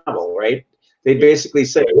cheap novel, right? They basically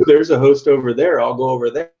say, oh, there's a host over there, I'll go over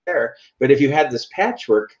there. But if you had this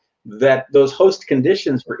patchwork, that those host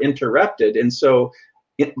conditions were interrupted. And so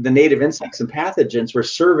the native insects and pathogens were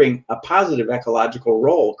serving a positive ecological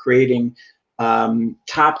role, creating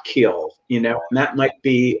top kill, you know, and that might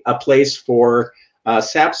be a place for a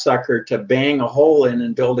sapsucker to bang a hole in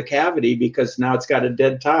and build a cavity because now it's got a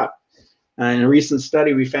dead top. In a recent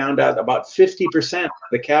study, we found out about 50% of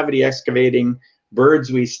the cavity excavating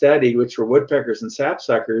birds we studied, which were woodpeckers and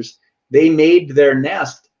sapsuckers, they made their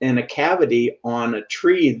nest in a cavity on a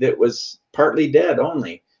tree that was partly dead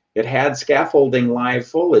only. It had scaffolding live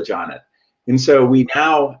foliage on it. And so we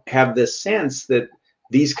now have this sense that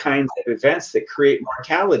these kinds of events that create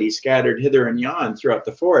mortality scattered hither and yon throughout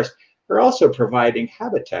the forest are also providing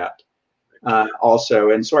habitat. And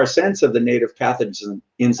so our sense of the native pathogens and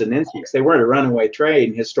insects, they weren't a runaway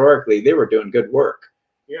train historically, they were doing good work.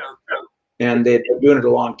 Yeah. And they've been doing it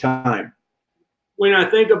a long time. When I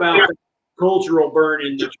think about cultural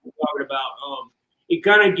burning that you're talking about, it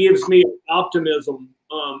kind of gives me optimism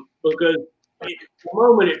because at the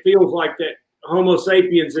moment it feels like that Homo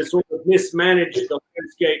sapiens has sort of mismanaged the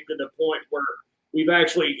landscape to the point where we've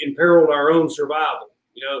actually imperiled our own survival,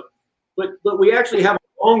 you know. But we actually have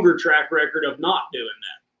a longer track record of not doing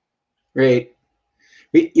that. Right.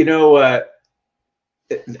 You know,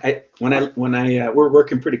 we're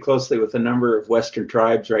working pretty closely with a number of Western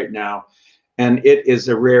tribes right now, and it is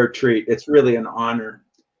a rare treat. It's really an honor.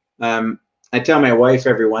 I tell my wife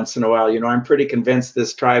every once in a while, you know, I'm pretty convinced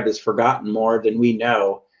this tribe has forgotten more than we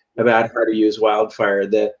know about how to use wildfire.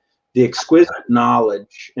 The exquisite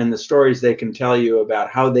knowledge and the stories they can tell you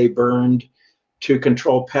about how they burned to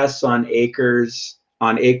control pests on acres,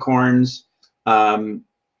 on acorns,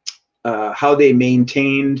 how they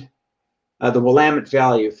maintained the Willamette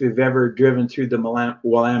Valley. If you've ever driven through the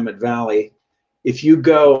Willamette Valley, if you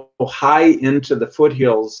go high into the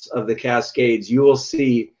foothills of the Cascades, you will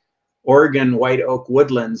see Oregon white oak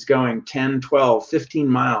woodlands going 10, 12, 15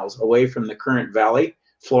 miles away from the current valley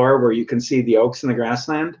floor where you can see the oaks in the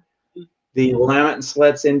grassland. The Willamette and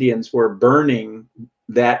Siletz Indians were burning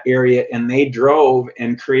that area, and they drove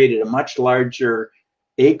and created a much larger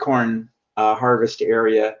acorn harvest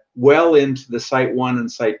area well into the Site 1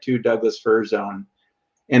 and Site 2 Douglas fir zone.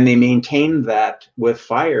 And they maintained that with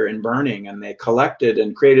fire and burning, and they collected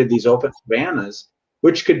and created these open savannas,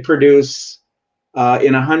 which could produce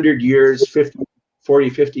in 100 years 40,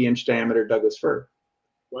 50-inch diameter Douglas fir.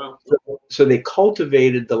 Wow. So they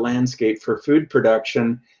cultivated the landscape for food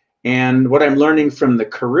production. And what I'm learning from the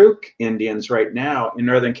Karuk Indians right now in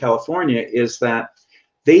Northern California is that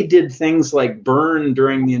they did things like burn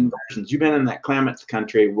during the inversions. You've been in that Klamath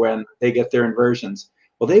country when they get their inversions.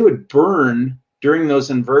 Well, they would burn during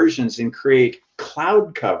those inversions and create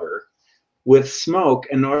cloud cover with smoke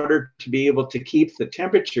in order to be able to keep the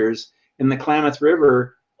temperatures in the Klamath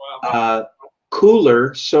River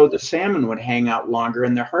cooler so the salmon would hang out longer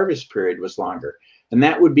and their harvest period was longer. And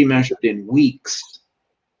that would be measured in weeks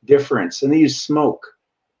difference. And they use smoke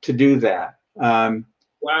to do that. Wow.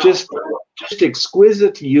 Just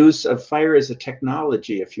exquisite use of fire as a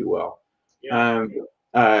technology, if you will. Yeah.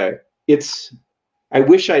 I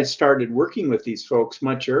wish I'd started working with these folks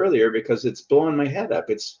much earlier because it's blowing my head up.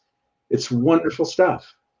 It's wonderful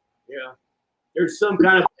stuff. Yeah. There's some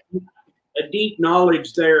kind of a deep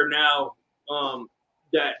knowledge there now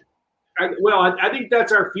that, I think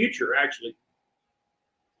that's our future, actually.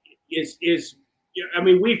 I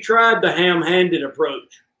mean, we've tried the ham-handed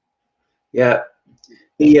approach. Yeah.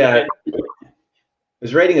 I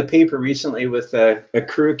was writing a paper recently with a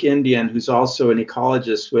Karuk Indian who's also an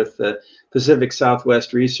ecologist with the Pacific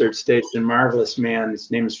Southwest Research Station. Marvelous man.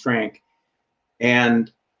 His name is Frank.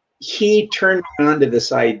 And he turned me on to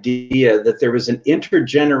this idea that there was an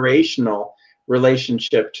intergenerational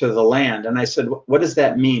relationship to the land. And I said, what does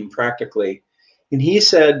that mean practically? And he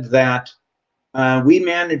said that we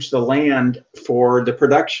manage the land for the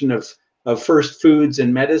production of first foods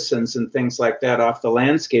and medicines and things like that off the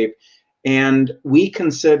landscape. And we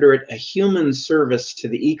consider it a human service to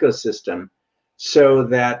the ecosystem, so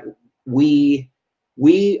that we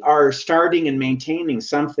are starting and maintaining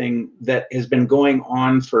something that has been going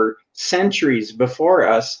on for centuries before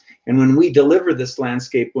us. And when we deliver this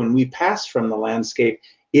landscape, when we pass from the landscape,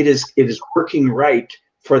 it is working right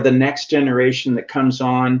for the next generation that comes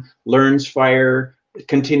on, learns fire,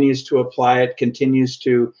 continues to apply it, continues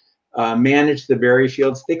to manage the berry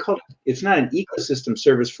fields. They call it's not an ecosystem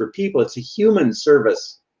service for people, it's a human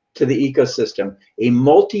service to the ecosystem, a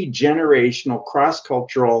multi-generational,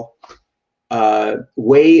 cross-cultural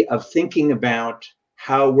way of thinking about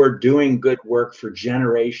how we're doing good work for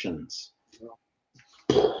generations.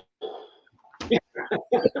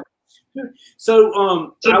 So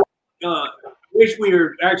I wish we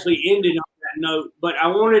were actually ending on that note, but I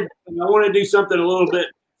want to do something a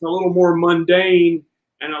little more mundane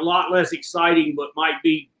and a lot less exciting, but might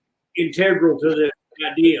be integral to this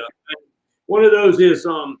idea. And one of those is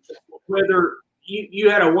whether you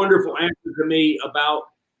had a wonderful answer to me about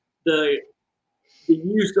the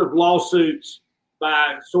use of lawsuits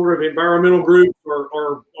by sort of environmental groups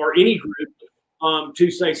or any group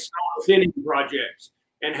to say stop thinning projects,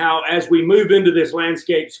 and how as we move into this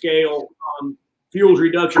landscape scale fuels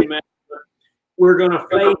reduction management, we're going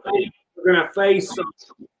to face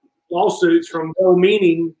lawsuits from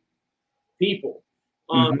well-meaning people.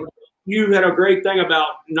 You had a great thing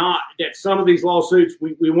about that some of these lawsuits,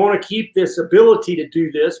 we want to keep this ability to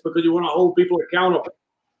do this because we want to hold people accountable.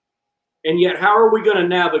 And yet, how are we going to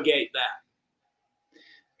navigate that?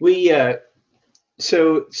 We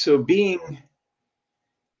so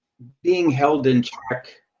being held in check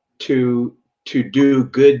to do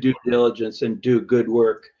good due diligence and do good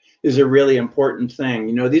work is a really important thing.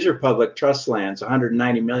 You know, these are public trust lands,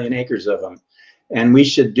 190 million acres of them, and we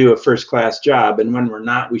should do a first-class job. And when we're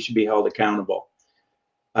not, we should be held accountable.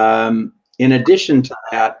 In addition to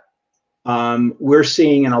that, we're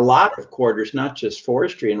seeing in a lot of quarters, not just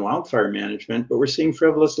forestry and wildfire management, but we're seeing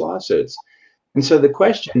frivolous lawsuits. And so the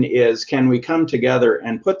question is, can we come together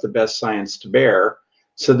and put the best science to bear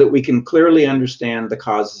so that we can clearly understand the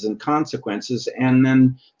causes and consequences, and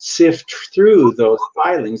then sift through those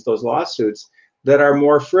filings, those lawsuits that are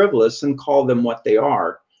more frivolous, and call them what they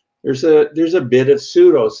are? There's a bit of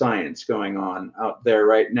pseudoscience going on out there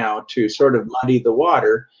right now to sort of muddy the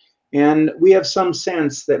water. And we have some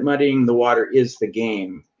sense that muddying the water is the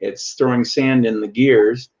game. It's throwing sand in the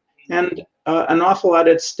gears. And an awful lot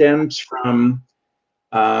of it stems from,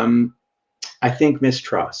 I think,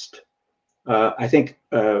 mistrust. I think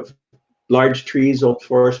large trees, old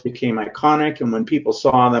forests became iconic. And when people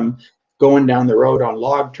saw them going down the road on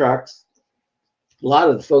log trucks, a lot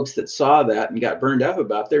of the folks that saw that and got burned up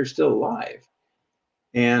about, they're still alive.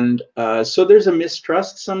 And so there's a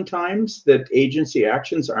mistrust sometimes that agency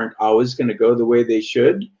actions aren't always going to go the way they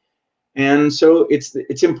should. And so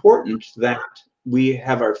it's important that we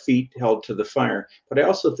have our feet held to the fire. But I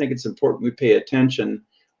also think it's important we pay attention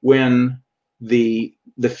when the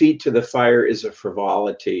feet to the fire is a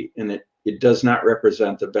frivolity and it does not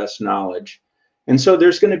represent the best knowledge. And so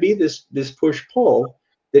there's going to be this push-pull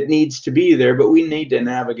that needs to be there, but we need to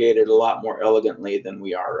navigate it a lot more elegantly than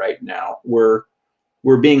we are right now. We're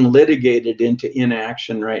being litigated into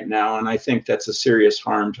inaction right now, and I think that's a serious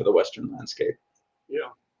harm to the Western landscape. Yeah,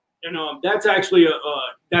 and that's actually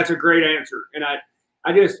that's a great answer. And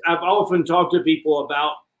I've often talked to people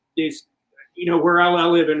about this, you know, where I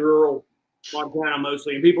live in rural Montana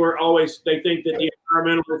mostly, and people are always, they think that the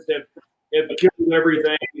environmentalists have killed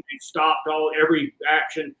everything, they've stopped every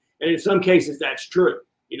action. And in some cases, that's true,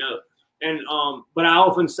 you know. And but I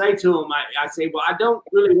often say to them, I say, well, I don't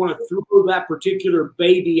really want to throw that particular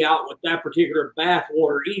baby out with that particular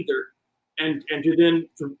bathwater either, and to then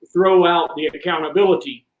throw out the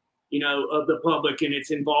accountability, you know, of the public and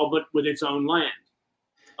its involvement with its own land.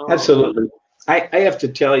 Absolutely. I have to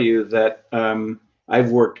tell you that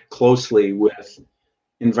I've worked closely with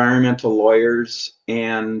environmental lawyers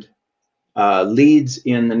and leads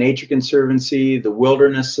in the Nature Conservancy, the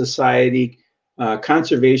Wilderness Society,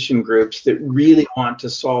 conservation groups that really want to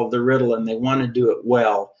solve the riddle, and they want to do it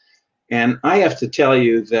well. And I have to tell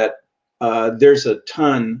you that there's a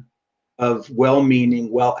ton of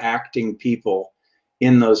well-meaning, well-acting people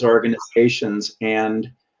in those organizations,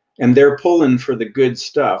 and they're pulling for the good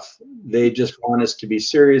stuff. They just want us to be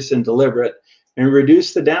serious and deliberate and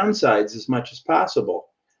reduce the downsides as much as possible.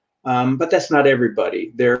 But that's not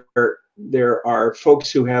everybody. There are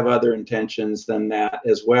folks who have other intentions than that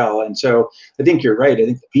as well. And so I think you're right. I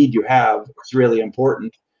think the feed you have is really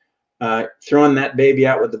important. Throwing that baby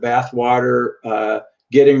out with the bathwater,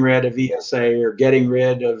 getting rid of ESA or getting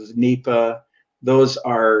rid of NEPA, those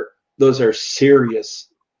are serious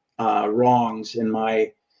wrongs in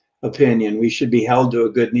my opinion. We should be held to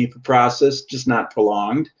a good NEPA process, just not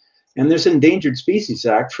prolonged. And there's an Endangered Species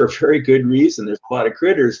Act for a very good reason. There's a lot of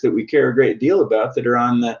critters that we care a great deal about that are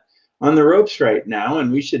on the ropes right now,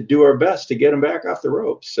 and we should do our best to get them back off the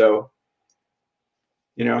ropes. So,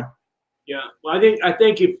 you know. Yeah, well, I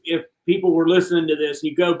think if people were listening to this,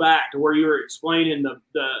 you go back to where you were explaining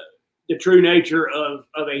the true nature of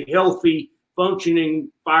a healthy, functioning,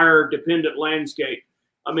 fire-dependent landscape.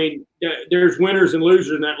 I mean, there's winners and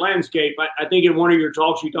losers in that landscape. I think in one of your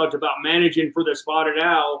talks you talked about managing for the spotted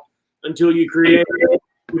owl until you create,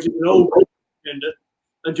 which is an old dependent,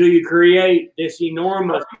 until you create this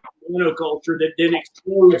enormous monoculture that then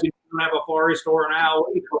explodes if you don't have a forest or an owl.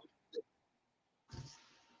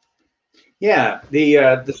 Yeah,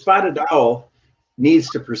 the spotted owl needs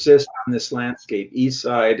to persist on this landscape, east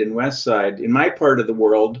side and west side. In my part of the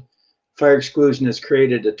world, fire exclusion has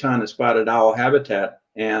created a ton of spotted owl habitat,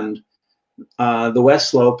 and the west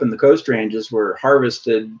slope and the coast ranges were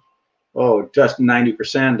harvested. Just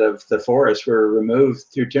 90% of the forests were removed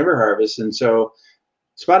through timber harvest, and so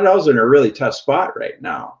spotted owls are in a really tough spot right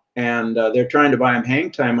now. And they're trying to buy them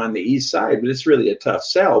hang time on the east side, but it's really a tough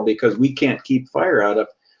sell because we can't keep fire out of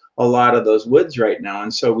a lot of those woods right now.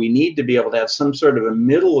 And so we need to be able to have some sort of a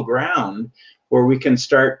middle ground where we can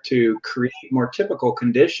start to create more typical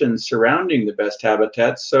conditions surrounding the best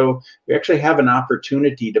habitats. So we actually have an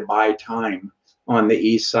opportunity to buy time on the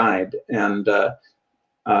east side. And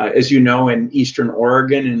as you know, in eastern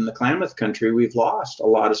Oregon and the Klamath country, we've lost a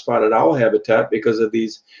lot of spotted owl habitat because of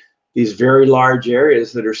these very large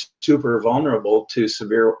areas that are super vulnerable to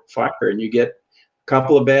severe fire. And you get a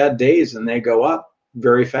couple of bad days and they go up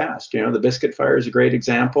very fast. You know, the Biscuit Fire is a great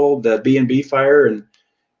example. The B&B fire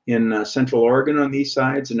in Central Oregon on these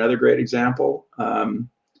sides, another great example. I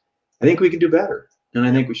think we can do better, and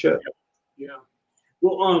I think we should. Yeah.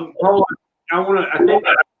 Well, Paul, I think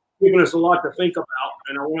that's given us a lot to think about,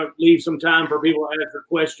 and I want to leave some time for people to ask their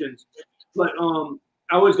questions. But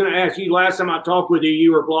I was going to ask you, last time I talked with you,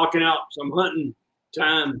 you were blocking out some hunting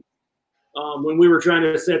time when we were trying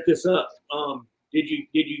to set this up. Did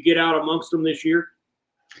you get out amongst them this year?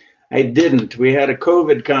 I didn't. We had a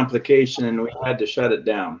COVID complication and we had to shut it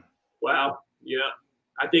down. Wow. Yeah.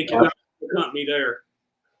 I think you got the company there.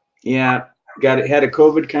 Yeah. Had a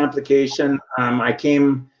COVID complication. I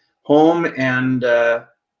came home and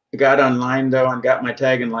got online though and got my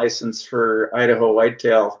tagging license for Idaho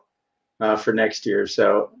whitetail for next year.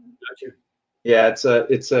 So gotcha. Yeah,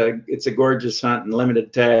 it's a gorgeous hunt and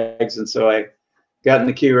limited tags, and so I got in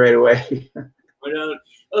the queue right away.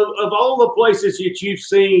 Of all the places that you've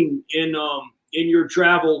seen in your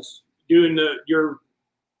travels doing your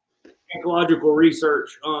ecological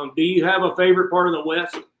research, do you have a favorite part of the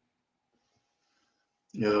West?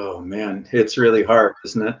 Oh man, it's really hard,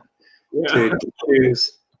 isn't it? Yeah. To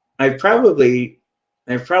choose. I've probably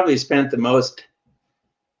spent the most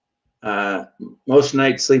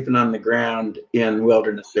nights sleeping on the ground in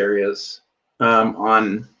wilderness areas,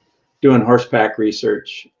 on doing horseback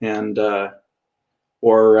research and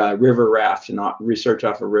or river raft and research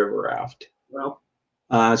off a river raft. Well,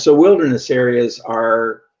 so wilderness areas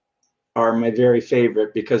are my very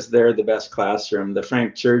favorite because they're the best classroom. The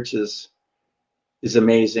Frank Church is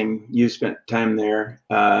amazing. You spent time there.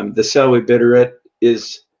 The Selway Bitterroot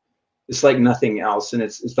is like nothing else, and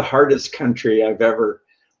it's the hardest country I've ever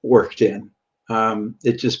worked in.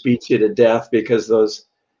 It just beats you to death because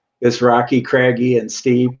it's rocky, craggy, and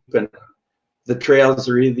steep, and the trails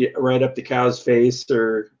are either right up the cow's face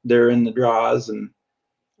or they're in the draws, and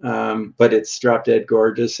but it's drop dead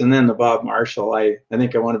gorgeous. And then the Bob Marshall, I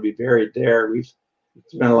think I want to be buried there. We've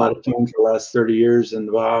spent a lot of time for the last 30 years in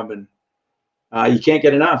the Bob, and you can't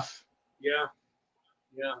get enough. Yeah.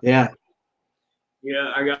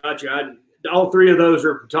 I got you. All three of those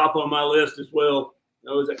are top on my list as well.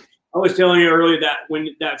 I was telling you earlier that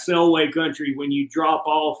when that Selway country, when you drop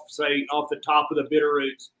off, say off the top of the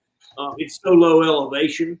Bitterroots, it's so low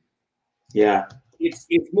elevation. Yeah. It's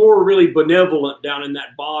more really benevolent down in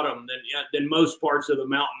that bottom than most parts of the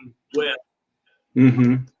mountain west.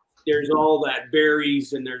 Mm-hmm. There's all that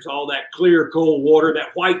berries and there's all that clear, cold water.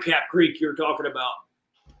 That Whitecap Creek you're talking about,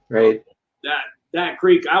 right? That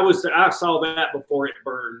creek, I saw that before it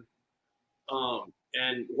burned.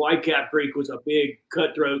 And Whitecap Creek was a big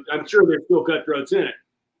cutthroat. I'm sure there's still cutthroats in it,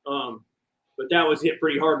 but that was hit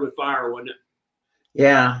pretty hard with fire, wasn't it?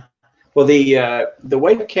 Yeah. Well, the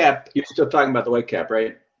Whitecap, you're still talking about the Whitecap,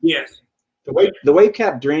 right? Yes. The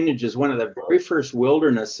Whitecap drainage is one of the very first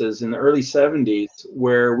wildernesses in the early 70s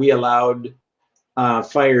where we allowed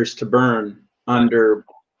fires to burn under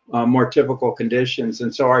more typical conditions.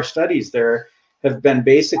 And so our studies there have been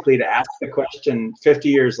basically to ask the question 50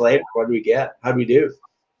 years later, what do we get? How do we do?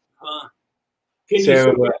 Can you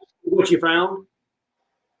say what you found?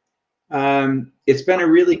 It's been a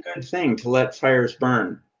really good thing to let fires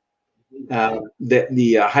burn. The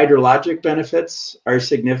hydrologic benefits are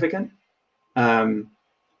significant. The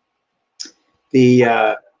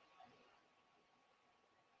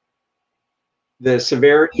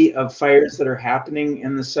severity of fires that are happening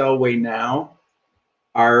in the Selway now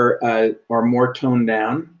are more toned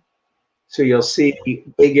down. So you'll see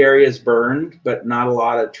big areas burned, but not a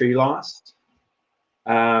lot of tree loss.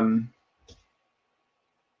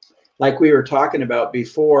 Like we were talking about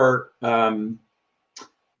before, the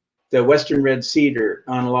Western red cedar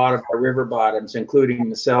on a lot of our river bottoms, including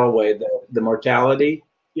the Selway, the mortality.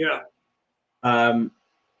 Yeah.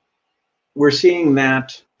 We're seeing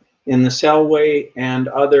that in the Selway and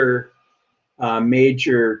other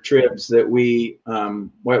major tribs that we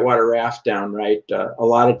whitewater raft down, right? A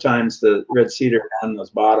lot of times the red cedar on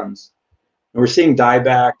those bottoms. And we're seeing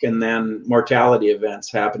dieback and then mortality events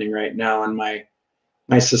happening right now. And my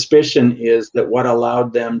suspicion is that what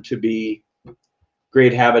allowed them to be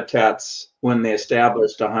great habitats when they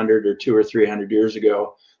established 100 or 200 or 300 years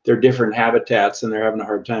ago, they're different habitats and they're having a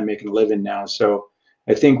hard time making a living now. So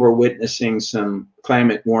I think we're witnessing some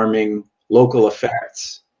climate warming local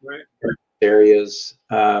effects. Right. Areas.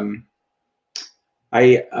 I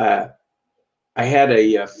had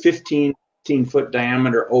a 15-foot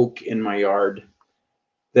diameter oak in my yard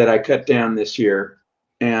that I cut down this year,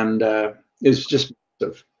 and it's just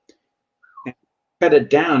massive. Cut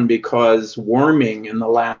it down because warming in the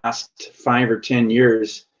last 5 or 10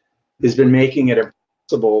 years has been making it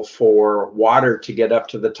impossible for water to get up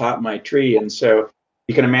to the top of my tree. And so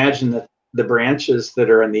you can imagine that the branches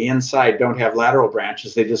that are on the inside don't have lateral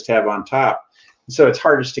branches, they just have on top. And so it's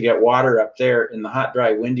hardest to get water up there in the hot,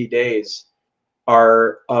 dry, windy days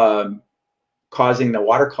are causing the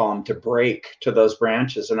water column to break to those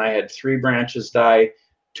branches. And I had 3 branches die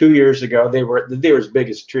 2 years ago. They were as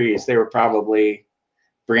big as trees. They were probably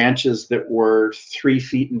branches that were 3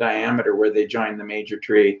 feet in diameter where they joined the major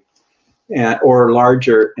tree, or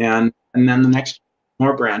larger. And then the next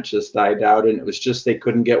more branches died out, and it was just they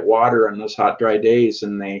couldn't get water on those hot, dry days,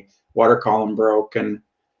 and the water column broke. And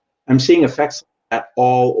I'm seeing effects of that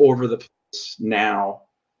all over the place now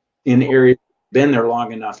in areas that have been there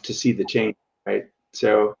long enough to see the change, right?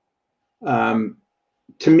 So to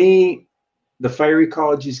me, the fire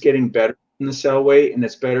ecology is getting better in the Selway, and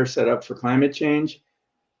it's better set up for climate change.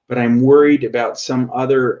 But I'm worried about some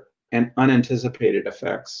other and unanticipated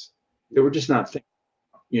effects that we're just not thinking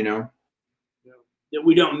about, you know? That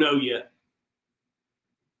we don't know yet.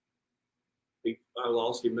 I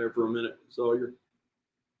lost him there for a minute. Sawyer. I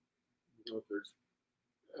don't know if there's.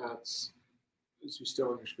 Is he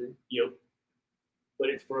still on your screen? Yep. But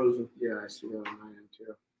it's frozen. Yeah, I see that on my end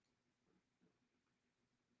too.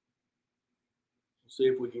 See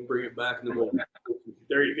if we can bring it back in the middle.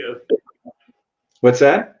 There you go. What's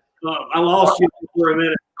that? I lost you for a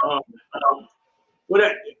minute.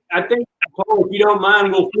 I think, Paul, if you don't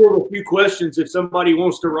mind, we'll field a few questions. If somebody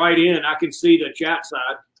wants to write in, I can see the chat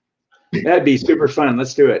side. That'd be super fun.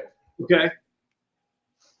 Let's do it. Okay.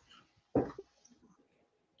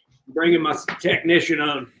 Bringing my technician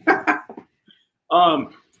on.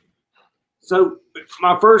 So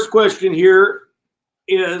my first question here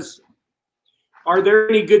is, are there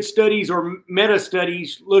any good studies or meta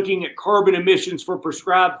studies looking at carbon emissions for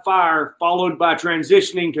prescribed fire followed by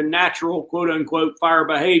transitioning to natural quote unquote fire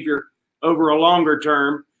behavior over a longer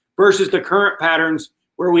term versus the current patterns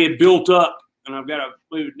where we had built up? And I've got to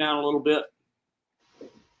move it down a little bit.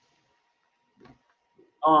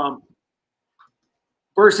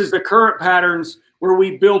 Versus the current patterns where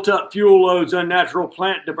we built up fuel loads, unnatural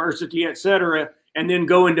plant diversity, et cetera, and then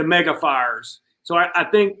go into mega fires. So I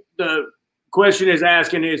think the question is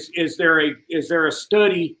asking is there a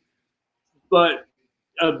study but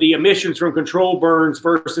of the emissions from control burns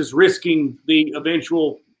versus risking the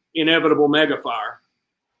eventual inevitable mega fire?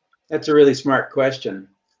 That's a really smart question.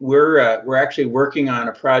 We're actually working on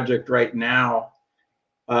a project right now,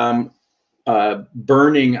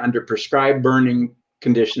 burning under prescribed burning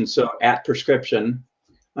conditions, so at prescription,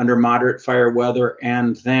 under moderate fire weather,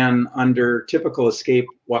 and then under typical escape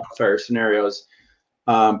wildfire scenarios,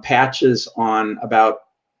 patches on about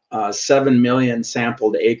 7 million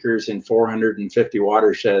sampled acres in 450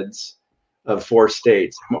 watersheds of 4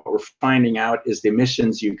 states. And what we're finding out is the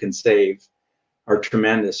emissions you can save are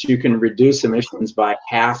tremendous. You can reduce emissions by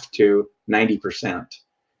half to 90%.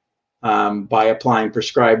 By applying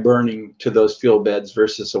prescribed burning to those fuel beds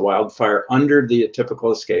versus a wildfire under the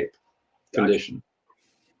typical escape condition.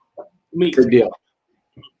 Good deal.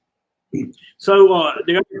 So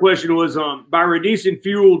the other question was, by reducing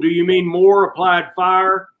fuel, do you mean more applied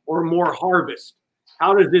fire or more harvest?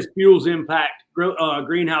 How does this fuels impact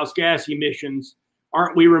greenhouse gas emissions?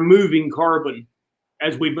 Aren't we removing carbon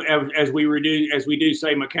as we do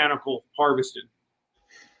say mechanical harvesting?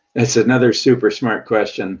 That's another super smart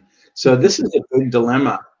question. So this is a big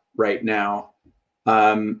dilemma right now.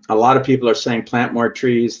 A lot of people are saying plant more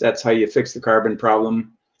trees. That's how you fix the carbon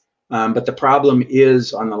problem. But the problem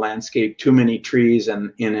is on the landscape, too many trees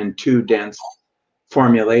and in too dense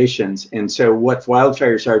formulations. And so what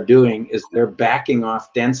wildfires are doing is they're backing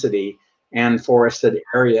off density and forested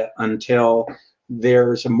area until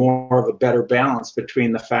there's more of a better balance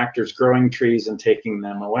between the factors growing trees and taking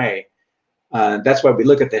them away. That's why we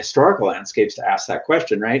look at the historical landscapes to ask that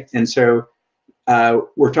question, right? And so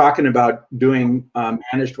we're talking about doing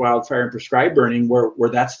managed wildfire and prescribed burning where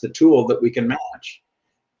that's the tool that we can match.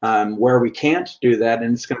 Where we can't do that,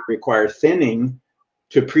 and it's going to require thinning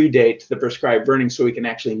to predate the prescribed burning so we can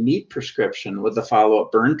actually meet prescription with the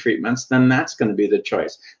follow-up burn treatments, then that's going to be the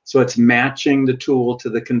choice. So it's matching the tool to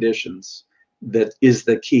the conditions that is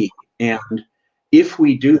the key. And if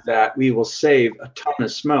we do that, we will save a ton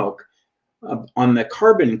of smoke. On the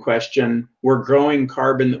carbon question, we're growing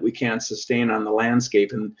carbon that we can't sustain on the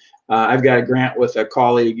landscape. And I've got a grant with a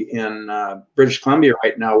colleague in British Columbia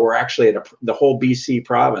right now. We're actually at the whole BC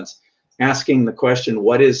province asking the question,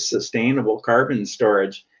 what is sustainable carbon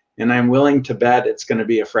storage? And I'm willing to bet it's going to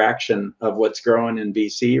be a fraction of what's growing in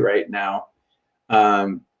BC right now.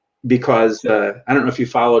 Because I don't know if you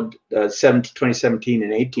followed 2017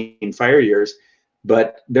 and 18 fire years,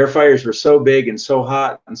 but their fires were so big and so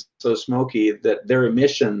hot and so smoky that their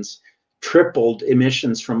emissions tripled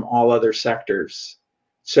emissions from all other sectors.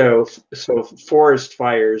 So forest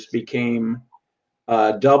fires became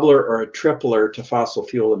a doubler or a tripler to fossil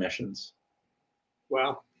fuel emissions.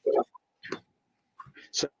 Wow.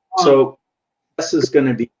 So this is going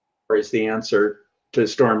to be the answer to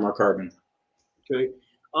storing more carbon. Okay.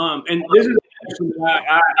 And this is a question that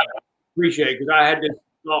I appreciate because I had this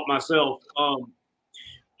thought myself.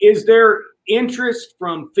 Is there interest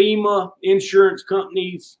from FEMA, insurance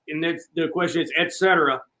companies, and that's the question is, et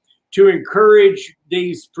cetera, to encourage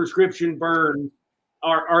these prescription burns?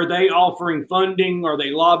 Are they offering funding? Are they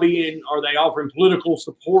lobbying? Are they offering political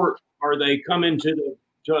support? Are they coming to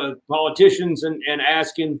politicians and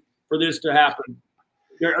asking for this to happen?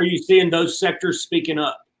 Are you seeing those sectors speaking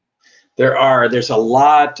up? There's a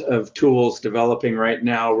lot of tools developing right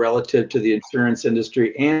now relative to the insurance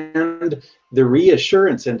industry and the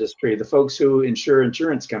reassurance industry, the folks who insure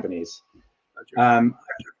insurance companies.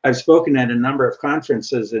 I've spoken at a number of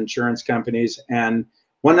conferences, insurance companies, and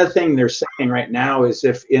one of the things they're saying right now is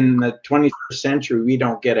if in the 21st century we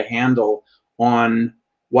don't get a handle on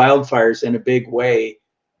wildfires in a big way,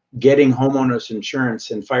 getting homeowners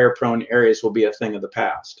insurance in fire-prone areas will be a thing of the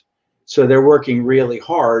past. So they're working really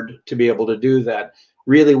hard to be able to do that.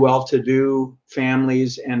 Really well-to-do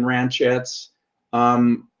families and ranchettes,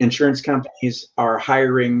 insurance companies are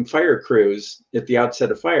hiring fire crews at the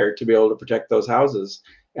outset of fire to be able to protect those houses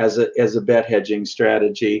as a bet hedging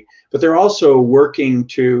strategy. But they're also working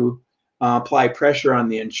to apply pressure on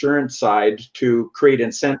the insurance side to create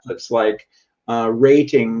incentives like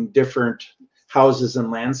rating different houses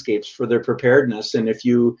and landscapes for their preparedness. And if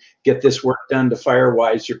you get this work done to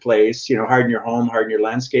firewise your place, harden your home, harden your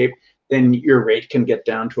landscape, then your rate can get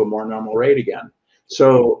down to a more normal rate again.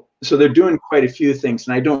 So they're doing quite a few things,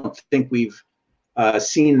 and I don't think we've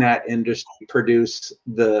seen that industry produce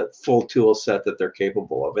the full tool set that they're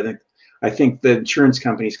capable of. I think the insurance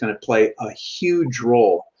company is going to play a huge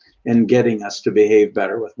role in getting us to behave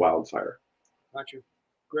better with wildfire. Gotcha.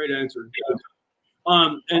 Great answer.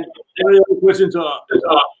 And one of the other questions,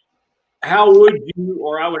 how would you,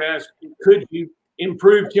 or I would ask, could you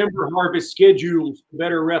improve timber harvest schedules to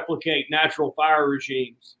better replicate natural fire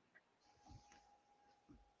regimes?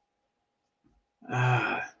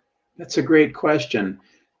 That's a great question.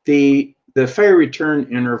 The fire return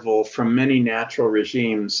interval from many natural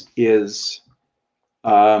regimes is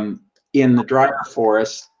in the drier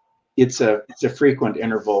forest. It's a frequent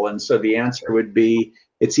interval, and so the answer would be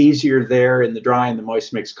it's easier there in the dry and the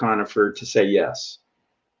moist mixed conifer to say yes.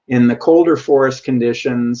 In the colder forest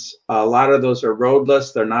conditions, a lot of those are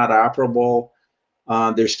roadless. They're not operable.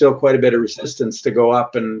 There's still quite a bit of resistance to go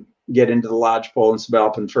up and get into the lodgepole and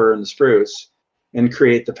subalpine fir and the spruce and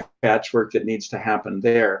create the patchwork that needs to happen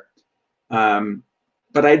there.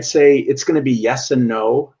 But I'd say it's going to be yes and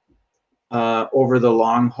no over the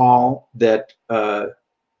long haul, that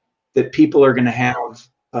people are going to have,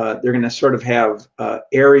 they're going to sort of have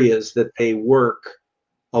areas that they work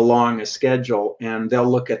along a schedule, and they'll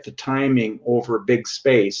look at the timing over big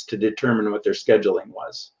space to determine what their scheduling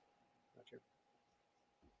was.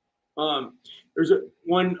 There's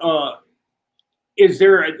one. Is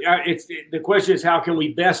there? The question is, how can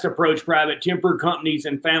we best approach private timber companies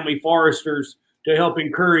and family foresters to help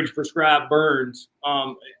encourage prescribed burns?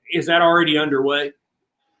 Is that already underway?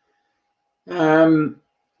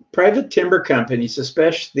 Private timber companies,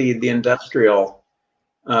 especially the industrial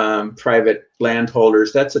private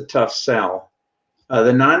landholders, that's a tough sell.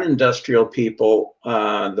 The non-industrial people,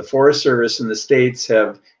 the Forest Service in the states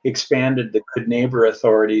have expanded the good neighbor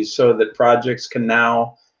authorities so that projects can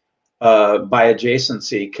now, by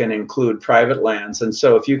adjacency, can include private lands. And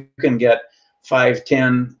so if you can get 5,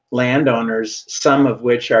 10 landowners, some of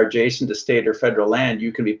which are adjacent to state or federal land,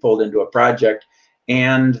 you can be pulled into a project,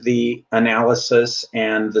 and the analysis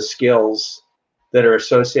and the skills that are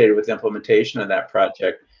associated with implementation of that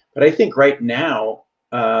project. But I think right now,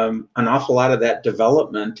 an awful lot of that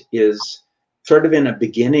development is sort of in a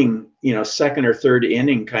beginning, second or third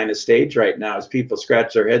inning kind of stage right now, as people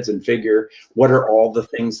scratch their heads and figure what are all the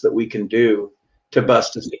things that we can do to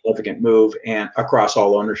bust a significant move and across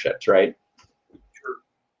all ownerships, right? Sure.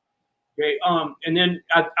 Okay. And then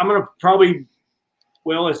I'm going to probably,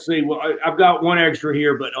 well, let's see. Well, I've got one extra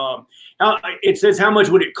here, but it says how much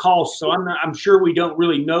would it cost? So I'm sure we don't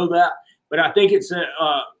really know that, but I think it's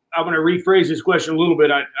I'm going to rephrase this question a little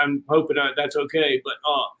bit. I'm hoping that's okay. But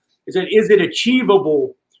is it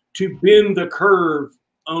achievable to bend the curve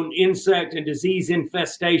on insect and disease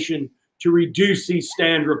infestation to reduce these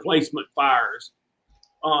stand replacement fires?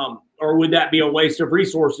 Or would that be a waste of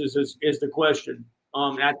resources is the question.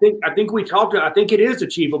 And I think we talked about, I think it is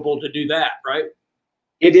achievable to do that, right?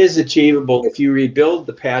 It is achievable. If you rebuild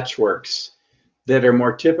the patchworks that are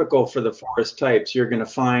more typical for the forest types, you're going to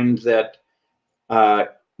find that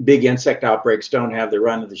big insect outbreaks don't have the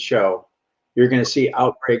run of the show. You're going to see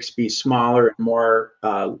outbreaks be smaller and more,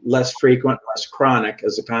 less frequent, less chronic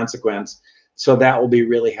as a consequence. So that will be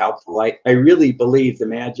really helpful. I really believe the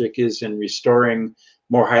magic is in restoring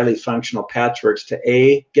more highly functional patchworks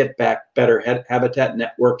to get back better habitat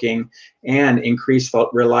networking and increase the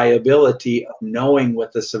reliability of knowing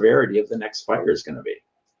what the severity of the next fire is going to be.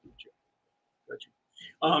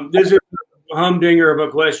 Gotcha. This is a humdinger of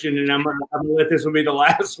a question, and I'm gonna let this one be the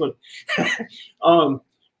last one.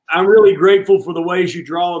 I'm really grateful for the ways you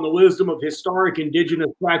draw on the wisdom of historic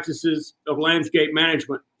indigenous practices of landscape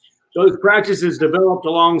management. Those practices developed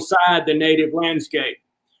alongside the native landscape.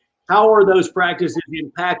 How are those practices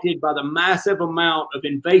impacted by the massive amount of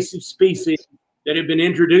invasive species that have been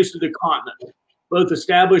introduced to the continent, both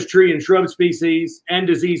established tree and shrub species and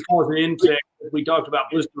disease-causing insects, as we talked about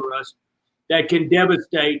blister rust, that can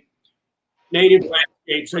devastate native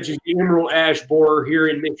landscapes such as the emerald ash borer here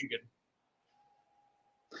in Michigan?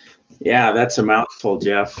 Yeah, that's a mouthful,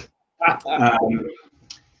 Jeff.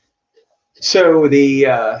 So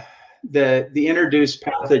the introduced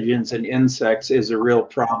pathogens and insects is a real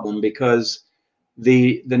problem because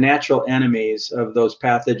the natural enemies of those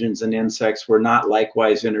pathogens and insects were not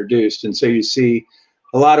likewise introduced. And so you see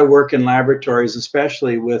a lot of work in laboratories,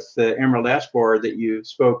 especially with the emerald ash borer that you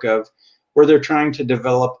spoke of, where they're trying to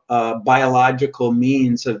develop biological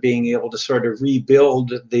means of being able to sort of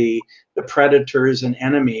rebuild the the predators and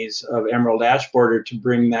enemies of emerald ash borer to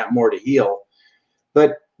bring that more to heal.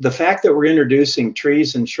 But the fact that we're introducing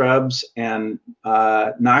trees and shrubs and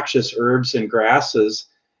noxious herbs and grasses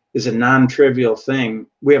is a non-trivial thing.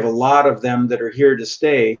 We have a lot of them that are here to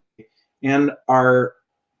stay, and our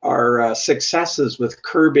successes with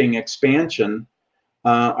curbing expansion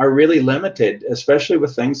are really limited, especially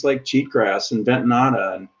with things like cheatgrass and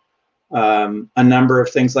ventonata and a number of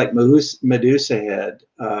things like Medusa head.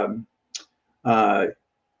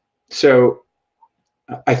 So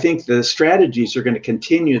I think the strategies are going to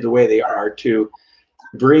continue the way they are to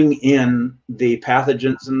bring in the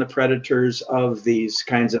pathogens and the predators of these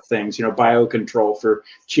kinds of things, you know, biocontrol for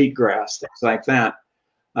cheatgrass, things like that.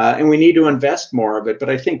 And we need to invest more of it. But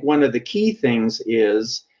I think one of the key things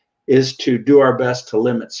is to do our best to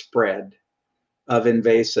limit spread of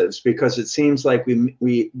invasives, because it seems like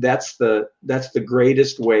that's the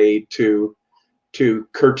greatest way to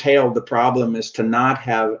curtail the problem, is to not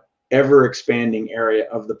have ever expanding area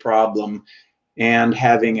of the problem and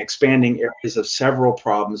having expanding areas of several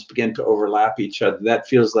problems begin to overlap each other. That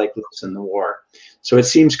feels like losing the war. So it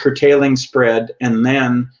seems curtailing spread and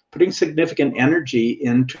then putting significant energy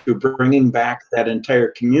into bringing back that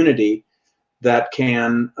entire community that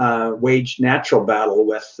can wage natural battle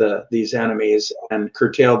with these enemies and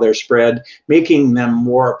curtail their spread, making them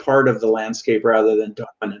more a part of the landscape rather than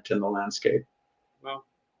dominant in the landscape. Well,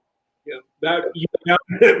 yeah,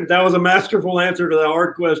 that was a masterful answer to the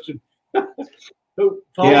hard question. So,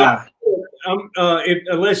 Paul, yeah.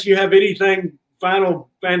 Unless you have anything final,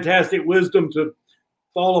 fantastic wisdom to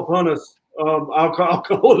fall upon us, I'll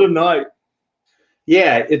call it a night.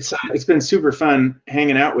 Yeah, it's been super fun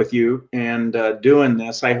hanging out with you and doing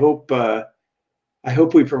this. I hope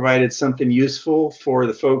we provided something useful for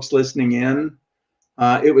the folks listening in.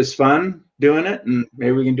 It was fun doing it, and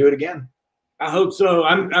maybe we can do it again. I hope so.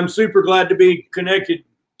 I'm super glad to be connected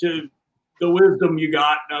to the wisdom you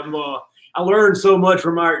got. I learned so much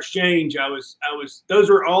from our exchange.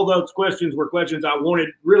 All those questions were questions I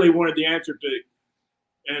really wanted the answer to.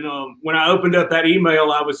 And when I opened up that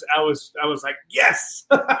email, I was like, yes.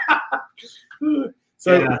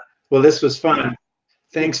 So yeah. Well, this was fun.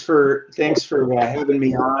 Thanks for having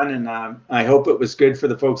me on, and I hope it was good for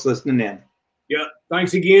the folks listening in. Yeah.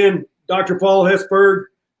 Thanks again, Dr. Paul Hesburgh.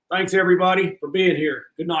 Thanks everybody for being here.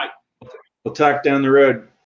 Good night. We'll talk down the road.